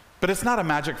 but it's not a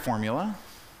magic formula.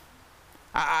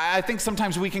 I think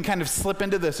sometimes we can kind of slip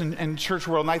into this in church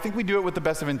world, and I think we do it with the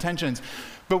best of intentions,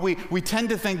 but we tend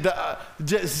to think that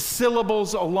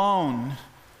syllables alone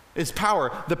is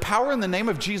power. The power in the name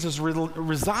of Jesus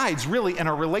resides really in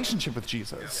our relationship with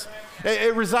Jesus.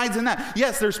 It resides in that.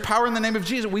 Yes, there's power in the name of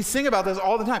Jesus. We sing about this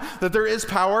all the time, that there is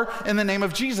power in the name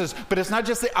of Jesus, but it's not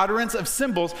just the utterance of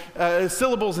syllables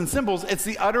and symbols. It's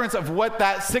the utterance of what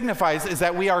that signifies, is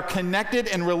that we are connected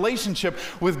in relationship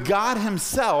with God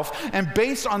himself, and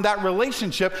based on that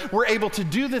relationship, we're able to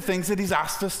do the things that he's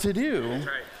asked us to do. That's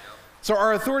right. So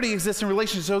our authority exists in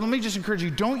relationship. So let me just encourage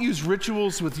you, don't use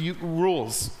rituals with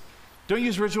rules. Don't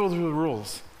use rituals with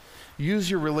rules. Use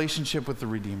your relationship with the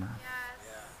Redeemer.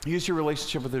 Yes. Use your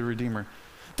relationship with the Redeemer.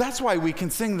 That's why we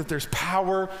can sing that there's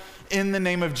power in the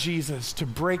name of Jesus to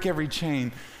break every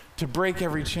chain, to break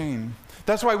every chain.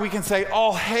 That's why we can say,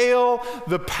 all hail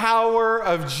the power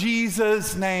of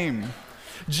Jesus' name.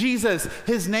 Jesus,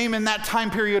 his name in that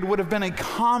time period would have been a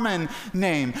common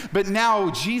name, but now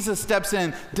Jesus steps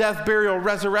in, death, burial,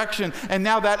 resurrection, and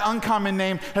now that uncommon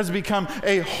name has become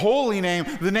a holy name,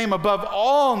 the name above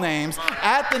all names.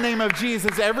 At the name of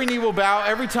Jesus, every knee will bow,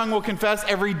 every tongue will confess,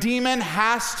 every demon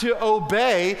has to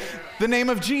obey the name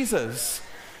of Jesus.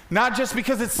 Not just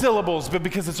because it's syllables, but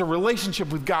because it's a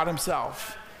relationship with God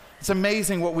himself. It's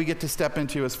amazing what we get to step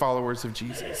into as followers of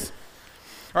Jesus.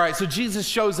 All right, so Jesus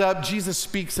shows up, Jesus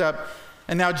speaks up,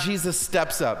 and now Jesus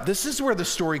steps up. This is where the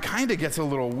story kind of gets a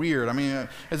little weird. I mean,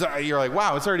 you're like,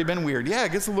 wow, it's already been weird. Yeah,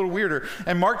 it gets a little weirder.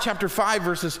 And Mark chapter 5,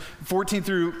 verses 14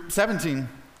 through 17,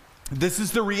 this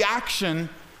is the reaction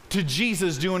to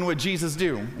Jesus doing what Jesus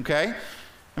do, okay?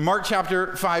 In Mark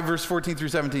chapter 5, verse 14 through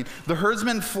 17, the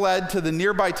herdsmen fled to the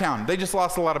nearby town. They just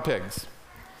lost a lot of pigs.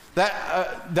 That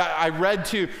I read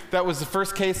too, that was the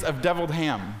first case of deviled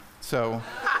ham. So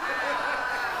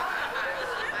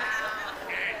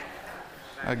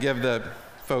I'll give the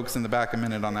folks in the back a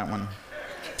minute on that one.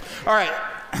 All right,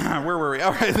 where were we?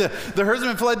 All right, the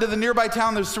herdsmen fled to the nearby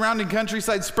town, the surrounding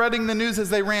countryside, spreading the news as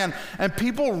they ran, and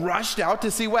people rushed out to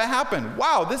see what happened.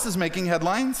 Wow, this is making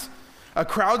headlines. A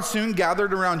crowd soon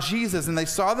gathered around Jesus, and they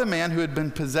saw the man who had been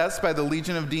possessed by the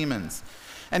legion of demons.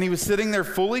 And he was sitting there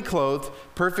fully clothed,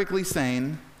 perfectly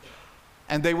sane,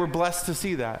 and they were blessed to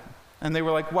see that. And they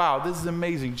were like, wow, this is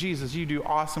amazing. Jesus, you do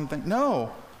awesome things.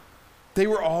 No. They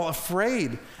were all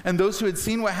afraid. And those who had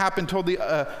seen what happened told the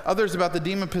others about the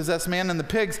demon-possessed man and the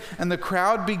pigs. And the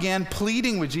crowd began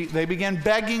pleading with Jesus. They began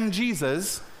begging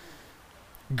Jesus,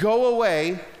 go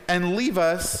away and leave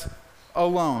us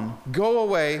alone. Go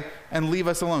away and leave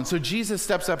us alone. So Jesus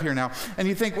steps up here now. And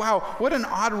you think, wow, what an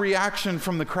odd reaction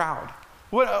from the crowd.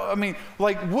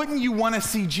 Wouldn't you want to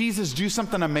see Jesus do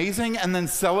something amazing and then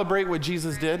celebrate what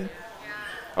Jesus did?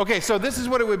 Okay, so this is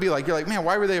what it would be like. You're like, man,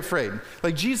 why were they afraid?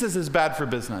 Like, Jesus is bad for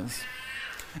business.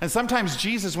 And sometimes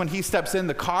Jesus, when he steps in,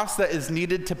 the cost that is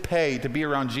needed to pay to be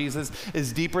around Jesus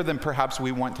is deeper than perhaps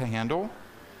we want to handle.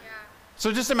 Yeah.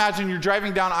 So just imagine you're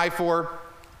driving down I-4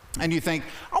 and you think,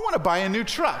 I want to buy a new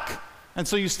truck. And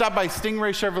so you stop by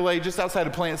Stingray Chevrolet just outside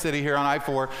of Plant City here on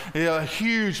I-4, a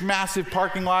huge, massive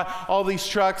parking lot, all these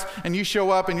trucks, and you show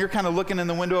up and you're kind of looking in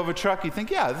the window of a truck. You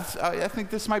think, yeah, I think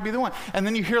this might be the one. And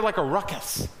then you hear like a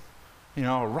ruckus,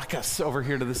 a ruckus over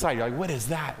here to the side. You're like, what is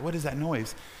that? What is that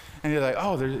noise? And you're like,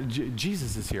 oh,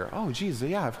 Jesus is here. Oh, Jesus,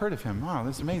 yeah, I've heard of him. Wow,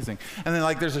 that's amazing. And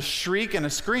then there's a shriek and a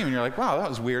scream, and you're like, wow, that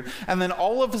was weird. And then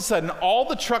all of a sudden, all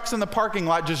the trucks in the parking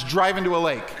lot just drive into a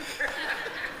lake.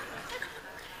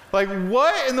 Like,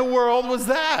 what in the world was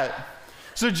that?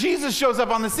 So Jesus shows up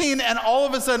on the scene, and all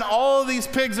of a sudden, all of these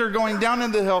pigs are going down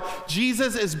into the hill.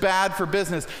 Jesus is bad for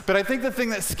business. But I think the thing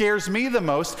that scares me the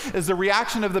most is the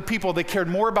reaction of the people. They cared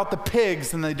more about the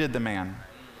pigs than they did the man.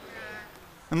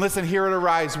 And listen, here at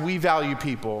Arise, we value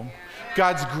people.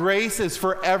 God's grace is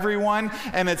for everyone,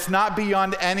 and it's not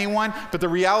beyond anyone. But the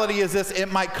reality is this: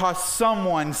 it might cost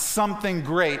someone something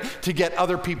great to get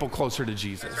other people closer to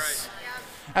Jesus.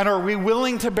 And are we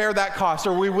willing to bear that cost?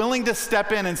 Are we willing to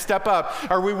step in and step up?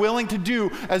 Are we willing to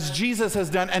do as Jesus has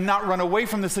done and not run away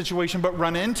from the situation, but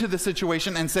run into the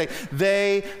situation and say,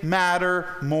 they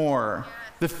matter more?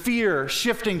 The fear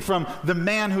shifting from the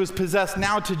man who is possessed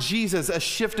now to Jesus, a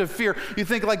shift of fear. You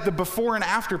think like the before and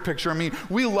after picture. I mean,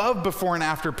 we love before and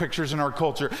after pictures in our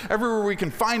culture. Everywhere we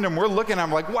can find them, we're looking at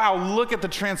them like, wow, look at the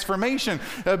transformation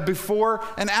before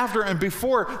and after. And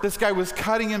before, this guy was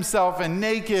cutting himself and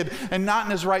naked and not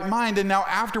in his right mind. And now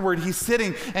afterward, he's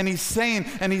sitting and he's saying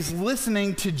and he's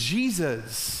listening to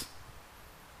Jesus.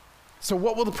 So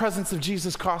what will the presence of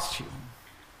Jesus cost you?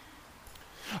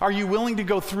 Are you willing to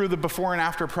go through the before and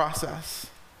after process?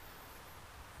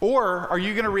 Or are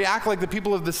you going to react like the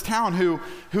people of this town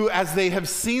who as they have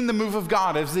seen the move of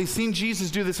God, as they've seen Jesus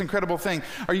do this incredible thing,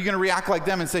 are you going to react like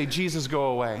them and say, Jesus, go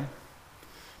away?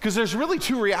 Because there's really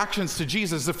two reactions to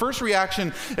Jesus. The first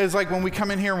reaction is like when we come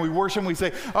in here and we worship and we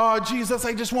say, oh, Jesus,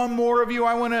 I just want more of you.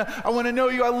 I want to know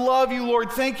you. I love you,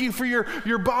 Lord. Thank you for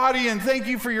your body, and thank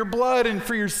you for your blood and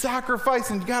for your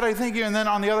sacrifice. And God, I thank you. And then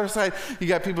on the other side, you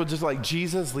got people just like,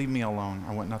 Jesus, leave me alone.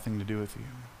 I want nothing to do with you.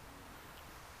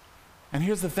 And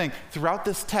here's the thing. Throughout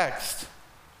this text,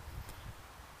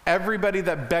 everybody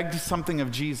that begged something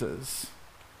of Jesus,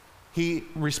 he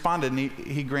responded and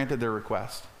he granted their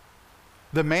request.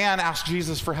 The man asked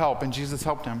Jesus for help, and Jesus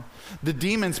helped him. The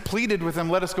demons pleaded with him,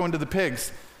 let us go into the pigs,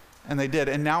 and they did.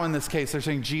 And now in this case, they're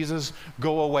saying, Jesus,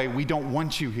 go away. We don't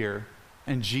want you here.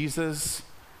 And Jesus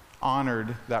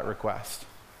honored that request.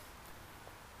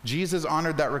 Jesus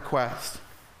honored that request.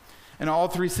 In all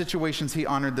three situations, he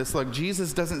honored this. Look,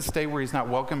 Jesus doesn't stay where he's not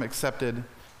welcome, accepted,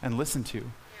 and listened to.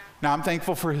 Now, I'm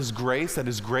thankful for his grace, that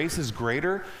his grace is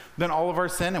greater than all of our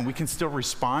sin, and we can still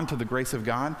respond to the grace of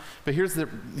God. But here's the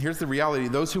reality.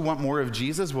 Those who want more of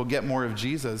Jesus will get more of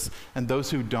Jesus, and those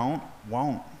who don't,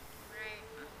 won't.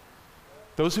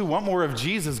 Those who want more of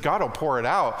Jesus, God will pour it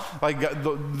out. Like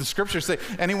the scriptures say,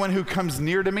 anyone who comes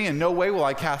near to me, in no way will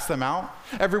I cast them out.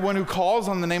 Everyone who calls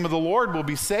on the name of the Lord will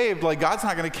be saved. Like God's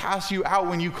not going to cast you out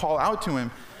when you call out to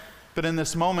him. But in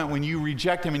this moment, when you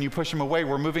reject him and you push him away,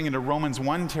 we're moving into Romans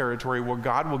 1 territory where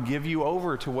God will give you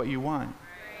over to what you want.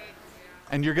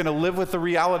 And you're going to live with the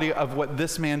reality of what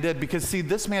this man did. Because, see,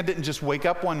 this man didn't just wake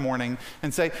up one morning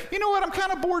and say, you know what, I'm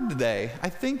kind of bored today. I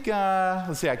think,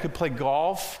 I could play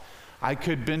golf. I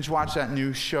could binge watch that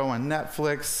new show on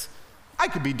Netflix. I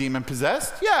could be demon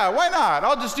possessed. Yeah, why not?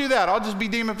 I'll just do that. I'll just be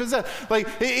demon possessed. Like,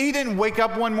 he didn't wake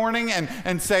up one morning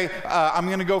and say, I'm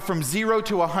going to go from 0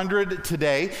 to 100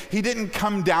 today. He didn't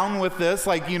come down with this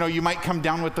like, you might come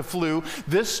down with the flu.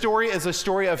 This story is a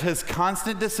story of his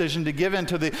constant decision to give in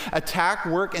to the attack,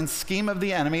 work, and scheme of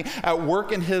the enemy at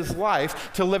work in his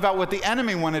life to live out what the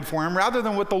enemy wanted for him rather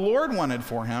than what the Lord wanted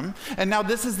for him. And now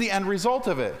this is the end result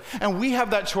of it. And we have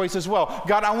that choice as well.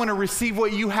 God, I want to receive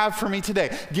what you have for me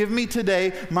today. Give me today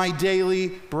my daily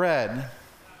bread.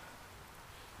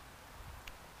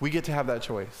 We get to have that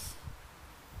choice.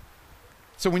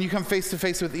 So when you come face to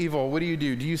face with evil, what do? Do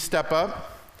you step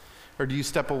up or do you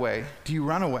step away? Do you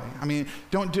run away? I mean,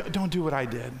 don't do what I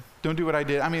did. Don't do what I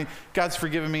did. I mean, God's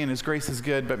forgiven me and his grace is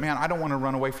good, but man, I don't want to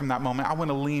run away from that moment. I want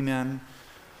to lean in.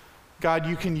 God,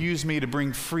 you can use me to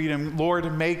bring freedom.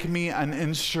 Lord, make me an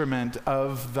instrument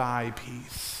of thy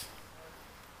peace.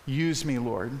 Use me,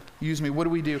 Lord. Use me. What do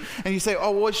we do? And you say,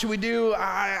 oh, what should we do?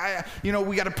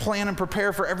 We got to plan and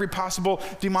prepare for every possible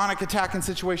demonic attack and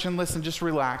situation. Listen, just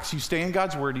relax. You stay in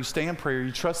God's word. You stay in prayer.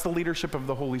 You trust the leadership of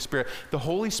the Holy Spirit. The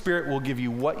Holy Spirit will give you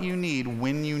what you need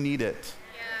when you need it.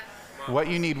 Yes. What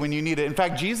you need when you need it. In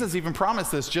fact, Jesus even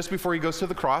promised this just before he goes to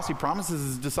the cross. He promises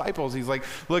his disciples. He's like,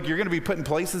 look, you're going to be put in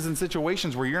places and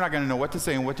situations where you're not going to know what to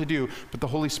say and what to do, but the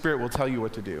Holy Spirit will tell you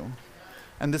what to do.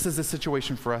 And this is the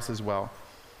situation for us as well.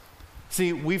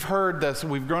 See, we've heard this,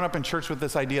 we've grown up in church with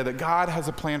this idea that God has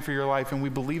a plan for your life, and we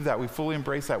believe that, we fully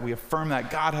embrace that, we affirm that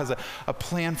God has a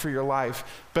plan for your life.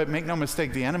 But make no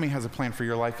mistake, the enemy has a plan for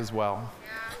your life as well.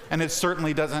 Yeah. And it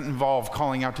certainly doesn't involve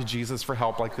calling out to Jesus for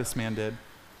help like this man did.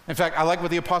 In fact, I like what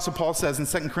the Apostle Paul says in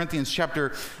 2 Corinthians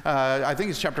chapter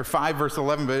 5, verse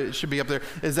 11, but it should be up there,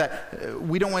 is that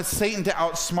we don't want Satan to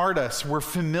outsmart us. We're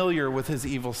familiar with his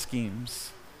evil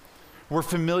schemes. We're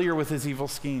familiar with his evil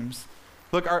schemes.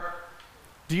 Look,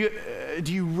 do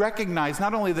you recognize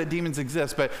not only that demons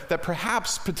exist, but that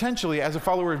perhaps potentially as a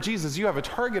follower of Jesus, you have a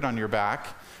target on your back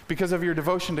because of your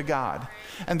devotion to God?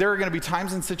 And there are going to be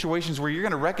times and situations where you're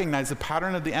going to recognize the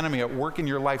pattern of the enemy at work in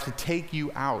your life to take you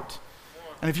out.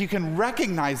 And if you can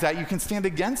recognize that, you can stand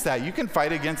against that. You can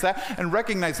fight against that and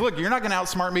recognize, look, you're not going to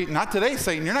outsmart me. Not today,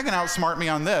 Satan. You're not going to outsmart me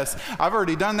on this. I've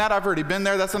already done that. I've already been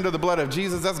there. That's under the blood of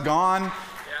Jesus. That's gone.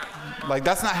 Like,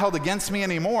 that's not held against me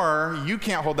anymore. You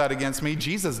can't hold that against me.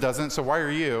 Jesus doesn't, so why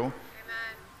are you?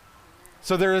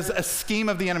 So there is a scheme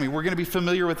of the enemy. We're going to be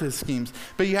familiar with his schemes.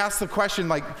 But you ask the question,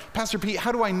 like, Pastor Pete,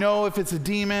 how do I know if it's a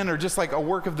demon or just like a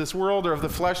work of this world or of the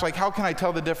flesh? Like, how can I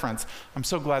tell the difference? I'm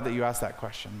so glad that you asked that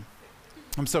question.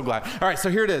 I'm so glad. All right, so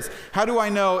here it is. How do I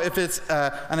know if it's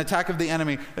an attack of the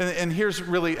enemy? And here's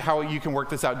really how you can work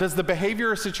this out. Does the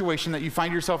behavior or situation that you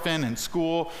find yourself in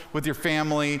school, with your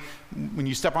family, when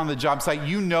you step on the job site,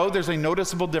 you know there's a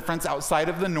noticeable difference outside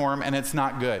of the norm and it's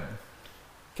not good?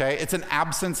 Okay, it's an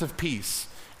absence of peace.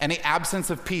 Any absence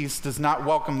of peace does not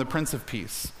welcome the Prince of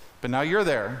Peace. But now you're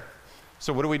there.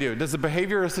 So what do? Does the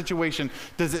behavior or situation,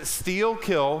 does it steal,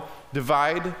 kill,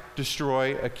 divide,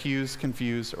 destroy, accuse,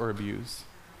 confuse, or abuse?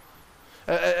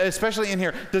 Especially in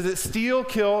here, does it steal,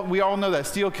 kill? We all know that.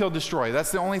 Steal, kill, destroy.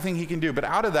 That's the only thing he can do. But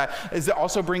out of that, is it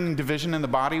also bringing division in the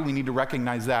body? We need to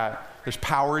recognize that. There's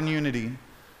power in unity.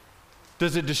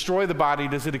 Does it destroy the body?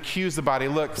 Does it accuse the body?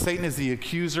 Look, Satan is the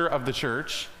accuser of the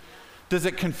church. Does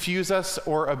it confuse us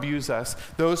or abuse us?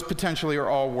 Those potentially are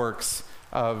all works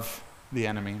of the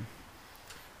enemy.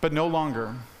 But no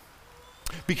longer.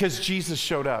 Because Jesus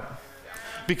showed up.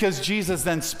 Because Jesus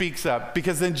then speaks up.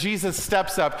 Because then Jesus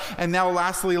steps up. And now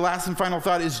lastly, last and final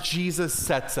thought is Jesus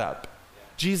sets up.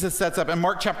 Jesus sets up. In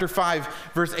Mark chapter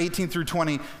 5, verse 18 through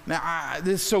 20. Now,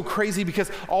 this is so crazy because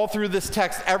all through this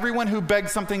text, everyone who begged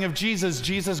something of Jesus,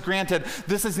 Jesus granted.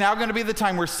 This is now going to be the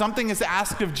time where something is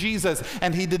asked of Jesus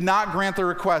and he did not grant the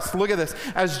request. Look at this.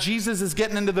 As Jesus is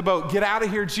getting into the boat, get out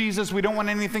of here, Jesus. We don't want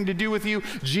anything to do with you.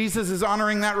 Jesus is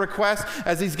honoring that request.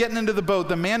 As he's getting into the boat,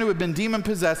 the man who had been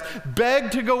demon-possessed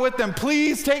begged to go with them.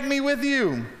 Please take me with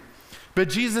you. But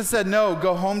Jesus said, no,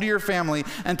 go home to your family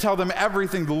and tell them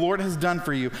everything the Lord has done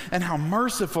for you and how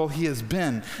merciful he has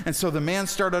been. And so the man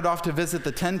started off to visit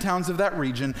the 10 towns of that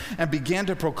region and began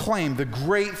to proclaim the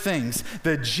great things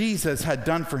that Jesus had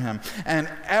done for him. And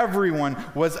everyone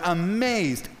was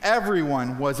amazed.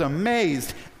 Everyone was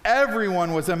amazed.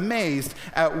 Everyone was amazed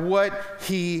at what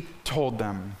he told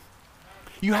them.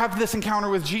 You have this encounter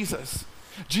with Jesus.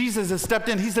 Jesus has stepped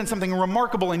in. He's done something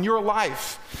remarkable in your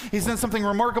life. He's done something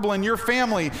remarkable in your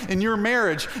family, in your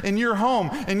marriage, in your home,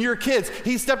 in your kids.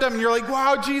 He stepped up and you're like,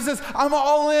 wow, Jesus, I'm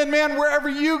all in, man. Wherever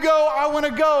you go, I want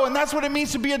to go. And that's what it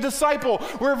means to be a disciple.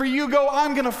 Wherever you go,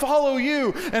 I'm going to follow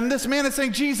you. And this man is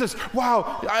saying, Jesus,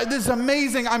 wow, this is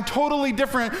amazing. I'm totally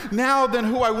different now than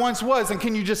who I once was. And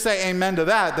can you just say amen to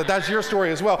that? That's your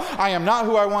story as well. I am not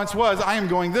who I once was. I am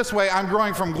going this way. I'm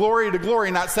growing from glory to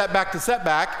glory, not setback to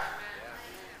setback.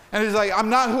 And he's like, I'm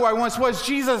not who I once was.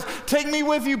 Jesus, take me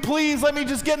with you, please. Let me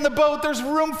just get in the boat. There's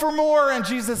room for more. And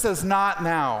Jesus says, not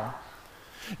now.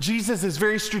 Jesus is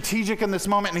very strategic in this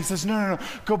moment. And he says, no.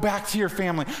 Go back to your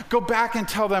family. Go back and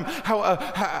tell them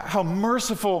how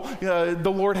merciful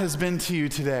the Lord has been to you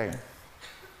today.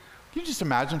 Can you just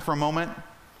imagine for a moment?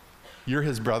 You're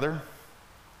his brother.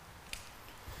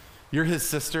 You're his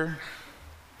sister.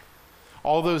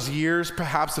 All those years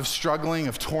perhaps of struggling,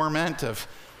 of torment, of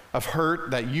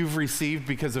hurt that you've received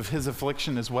because of his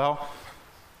affliction as well.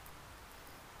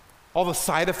 All the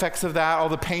side effects of that, all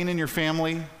the pain in your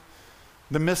family,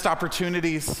 the missed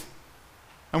opportunities.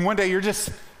 And one day you're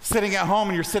just sitting at home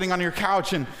and you're sitting on your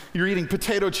couch and you're eating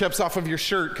potato chips off of your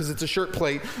shirt because it's a shirt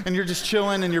plate, and you're just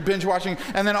chilling and you're binge watching,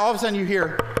 and then all of a sudden you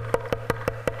hear,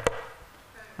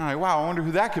 all right, wow, I wonder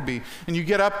who that could be. And you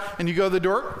get up and you go to the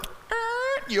door,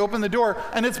 you open the door,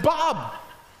 and it's Bob.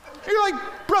 You're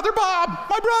like, Brother Bob,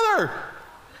 my brother.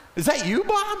 Is that you,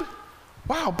 Bob?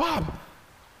 Wow, Bob.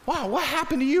 Wow, what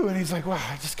happened to you? And he's like, wow,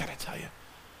 I just got to tell you,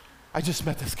 I just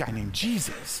met this guy named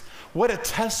Jesus. What a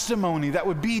testimony that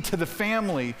would be to the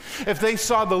family if they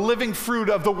saw the living fruit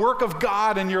of the work of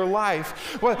God in your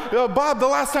life. Well, Bob, the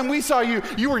last time we saw you,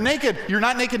 you were naked. You're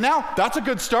not naked now. That's a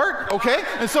good start, okay?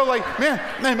 And so like, man,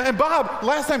 and Bob,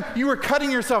 last time you were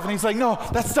cutting yourself. And he's like, no,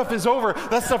 that stuff is over.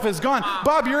 That stuff is gone.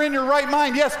 Bob, you're in your right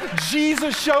mind. Yes,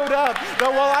 Jesus showed up that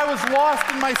while I was lost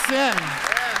in my sin.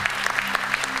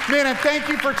 Man, and thank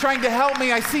you for trying to help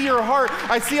me. I see your heart.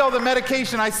 I see all the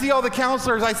medication. I see all the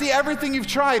counselors. I see everything you've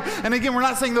tried. And again, we're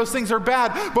not saying those things are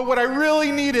bad, but what I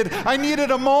really needed, I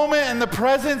needed a moment in the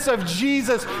presence of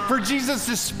Jesus for Jesus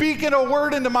to speak in a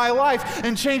word into my life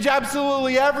and change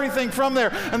absolutely everything from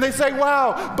there. And they say,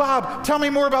 wow, Bob, tell me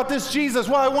more about this Jesus.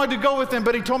 Well, I wanted to go with him,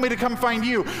 but he told me to come find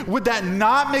you. Would that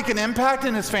not make an impact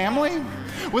in his family?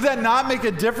 Would that not make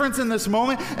a difference in this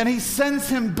moment? And he sends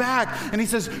him back and he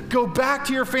says, go back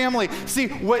to your family. See,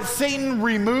 what Satan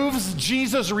removes,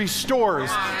 Jesus restores.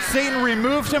 Satan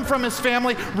removed him from his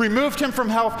family, removed him from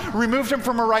health, removed him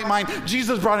from a right mind.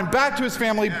 Jesus brought him back to his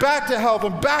family, back to health,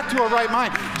 and back to a right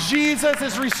mind. Jesus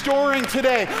is restoring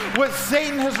today. What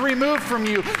Satan has removed from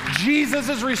you, Jesus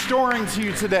is restoring to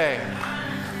you today.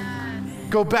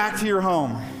 Go back to your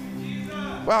home.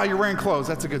 Wow, you're wearing clothes.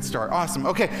 That's a good start. Awesome.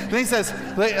 Okay. Then he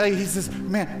says,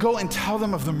 man, go and tell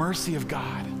them of the mercy of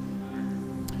God.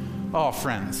 Oh,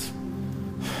 friends,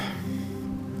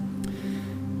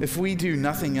 if we do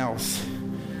nothing else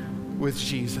with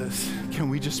Jesus, can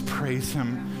we just praise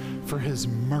him for his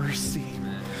mercy?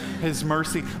 His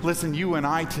mercy. Listen, you and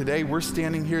I today, we're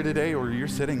standing here today, or you're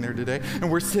sitting there today,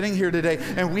 and we're sitting here today,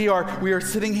 and we are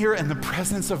sitting here in the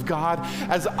presence of God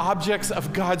as objects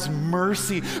of God's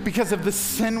mercy because of the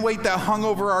sin weight that hung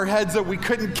over our heads that we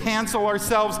couldn't cancel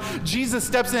ourselves. Jesus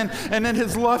steps in, and in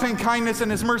his loving kindness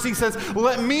and his mercy says,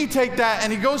 let me take that,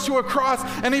 and he goes to a cross,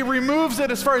 and he removes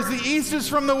it as far as the east is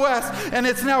from the west, and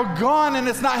it's now gone, and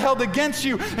it's not held against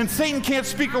you, and Satan can't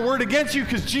speak a word against you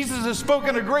because Jesus has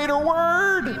spoken a greater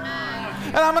word.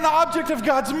 And I'm an object of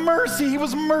God's mercy. He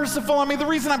was merciful. I mean, the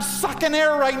reason I'm sucking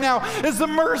air right now is the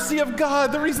mercy of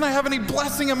God. The reason I have any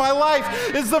blessing in my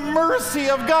life is the mercy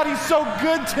of God. He's so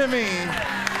good to me.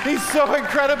 He's so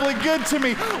incredibly good to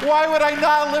me. Why would I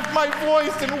not lift my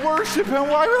voice and worship him?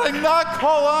 Why would I not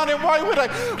call on him? Why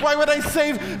would I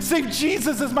save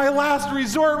Jesus as my last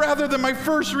resort rather than my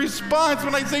first response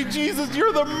when I say, Jesus,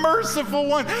 you're the merciful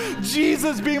one.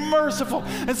 Jesus, be merciful.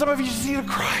 And some of you just need to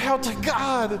cry out to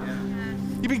God.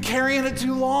 You've been carrying it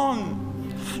too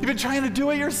long. You've been trying to do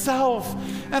it yourself.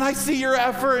 And I see your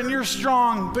effort and you're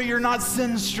strong, but you're not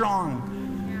sin strong.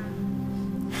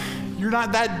 You're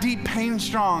not that deep pain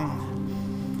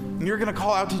strong. And you're going to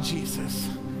call out to Jesus.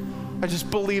 I just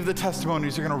believe the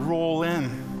testimonies are going to roll in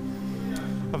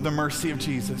of the mercy of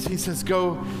Jesus. He says,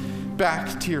 go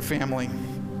back to your family.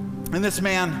 And this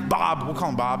man, Bob, we'll call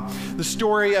him Bob, the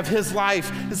story of his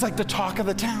life is like the talk of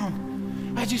the town.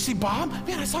 Did you see Bob?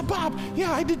 Man, I saw Bob.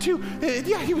 Yeah, I did too.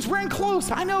 Yeah, he was wearing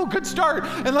clothes. I know, good start.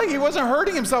 And like he wasn't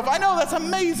hurting himself. I know, that's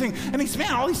amazing. And he's,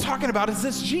 man, all he's talking about is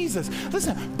this Jesus.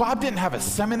 Listen, Bob didn't have a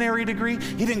seminary degree.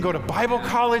 He didn't go to Bible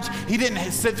college. He didn't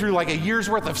sit through like a year's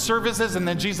worth of services. And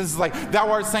then Jesus is like, thou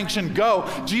art sanctioned, go.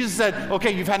 Jesus said,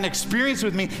 okay, you've had an experience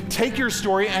with me. Take your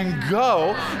story and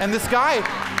go. And this guy,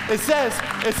 it says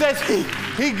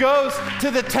he goes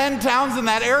to the 10 towns in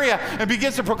that area and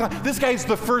begins to proclaim. This guy is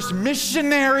the first missionary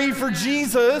for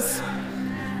Jesus.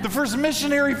 The first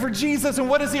missionary for Jesus. And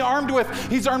what is he armed with?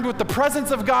 He's armed with the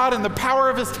presence of God and the power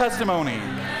of his testimony.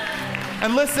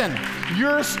 And listen,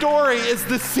 your story is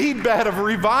the seedbed of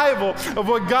revival of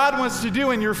what God wants to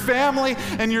do in your family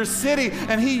and your city.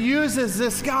 And he uses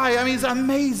this guy. I mean, he's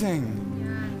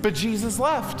amazing. But Jesus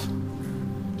left.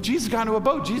 Jesus got into a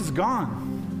boat. Jesus is gone.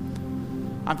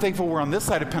 I'm thankful we're on this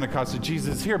side of Pentecost that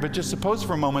Jesus is here, but just suppose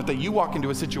for a moment that you walk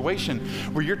into a situation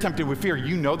where you're tempted with fear.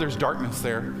 You know there's darkness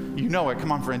there. You know it.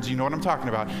 Come on, friends. You know what I'm talking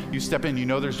about. You step in. You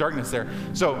know there's darkness there.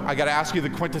 So I got to ask you the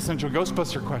quintessential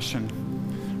Ghostbuster question.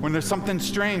 When there's something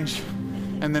strange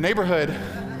in the neighborhood,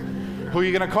 who are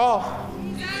you going to call?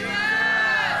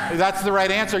 That's the right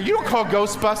answer. You don't call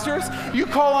Ghostbusters. You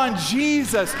call on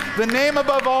Jesus, the name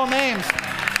above all names.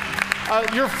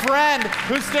 Your friend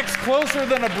who sticks closer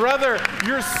than a brother,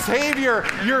 your Savior,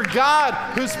 your God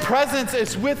whose presence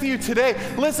is with you today.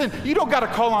 Listen, you don't got to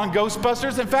call on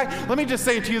Ghostbusters. In fact, let me just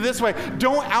say it to you this way.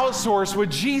 Don't outsource what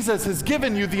Jesus has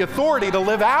given you the authority to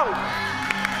live out.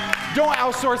 Don't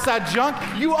outsource that junk.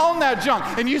 You own that junk.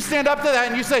 And you stand up to that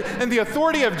and you say, in the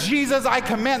authority of Jesus, I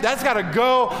command. That's got to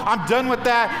go. I'm done with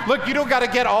that. Look, you don't got to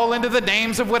get all into the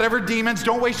names of whatever demons.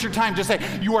 Don't waste your time. Just say,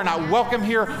 you are not welcome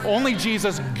here. Only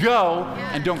Jesus. Go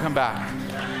and don't come back.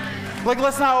 Like,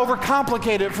 let's not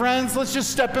overcomplicate it, friends. Let's just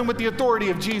step in with the authority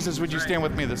of Jesus. Would you stand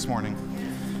with me this morning?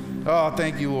 Oh,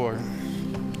 thank you, Lord.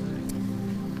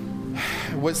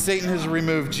 What Satan has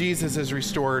removed, Jesus has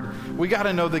restored. We got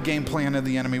to know the game plan of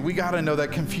the enemy. We got to know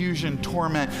that confusion,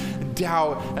 torment,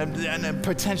 doubt, and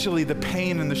potentially the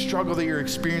pain and the struggle that you're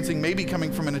experiencing may be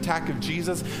coming from an attack of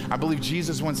Jesus. I believe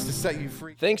Jesus wants to set you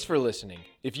free. Thanks for listening.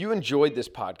 If you enjoyed this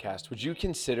podcast, would you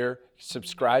consider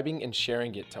subscribing and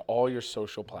sharing it to all your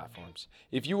social platforms?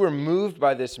 If you were moved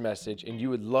by this message and you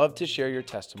would love to share your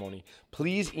testimony,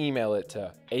 please email it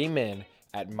to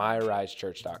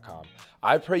amen@myarisechurch.com.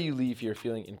 I pray you leave here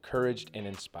feeling encouraged and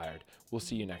inspired. We'll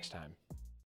see you next time.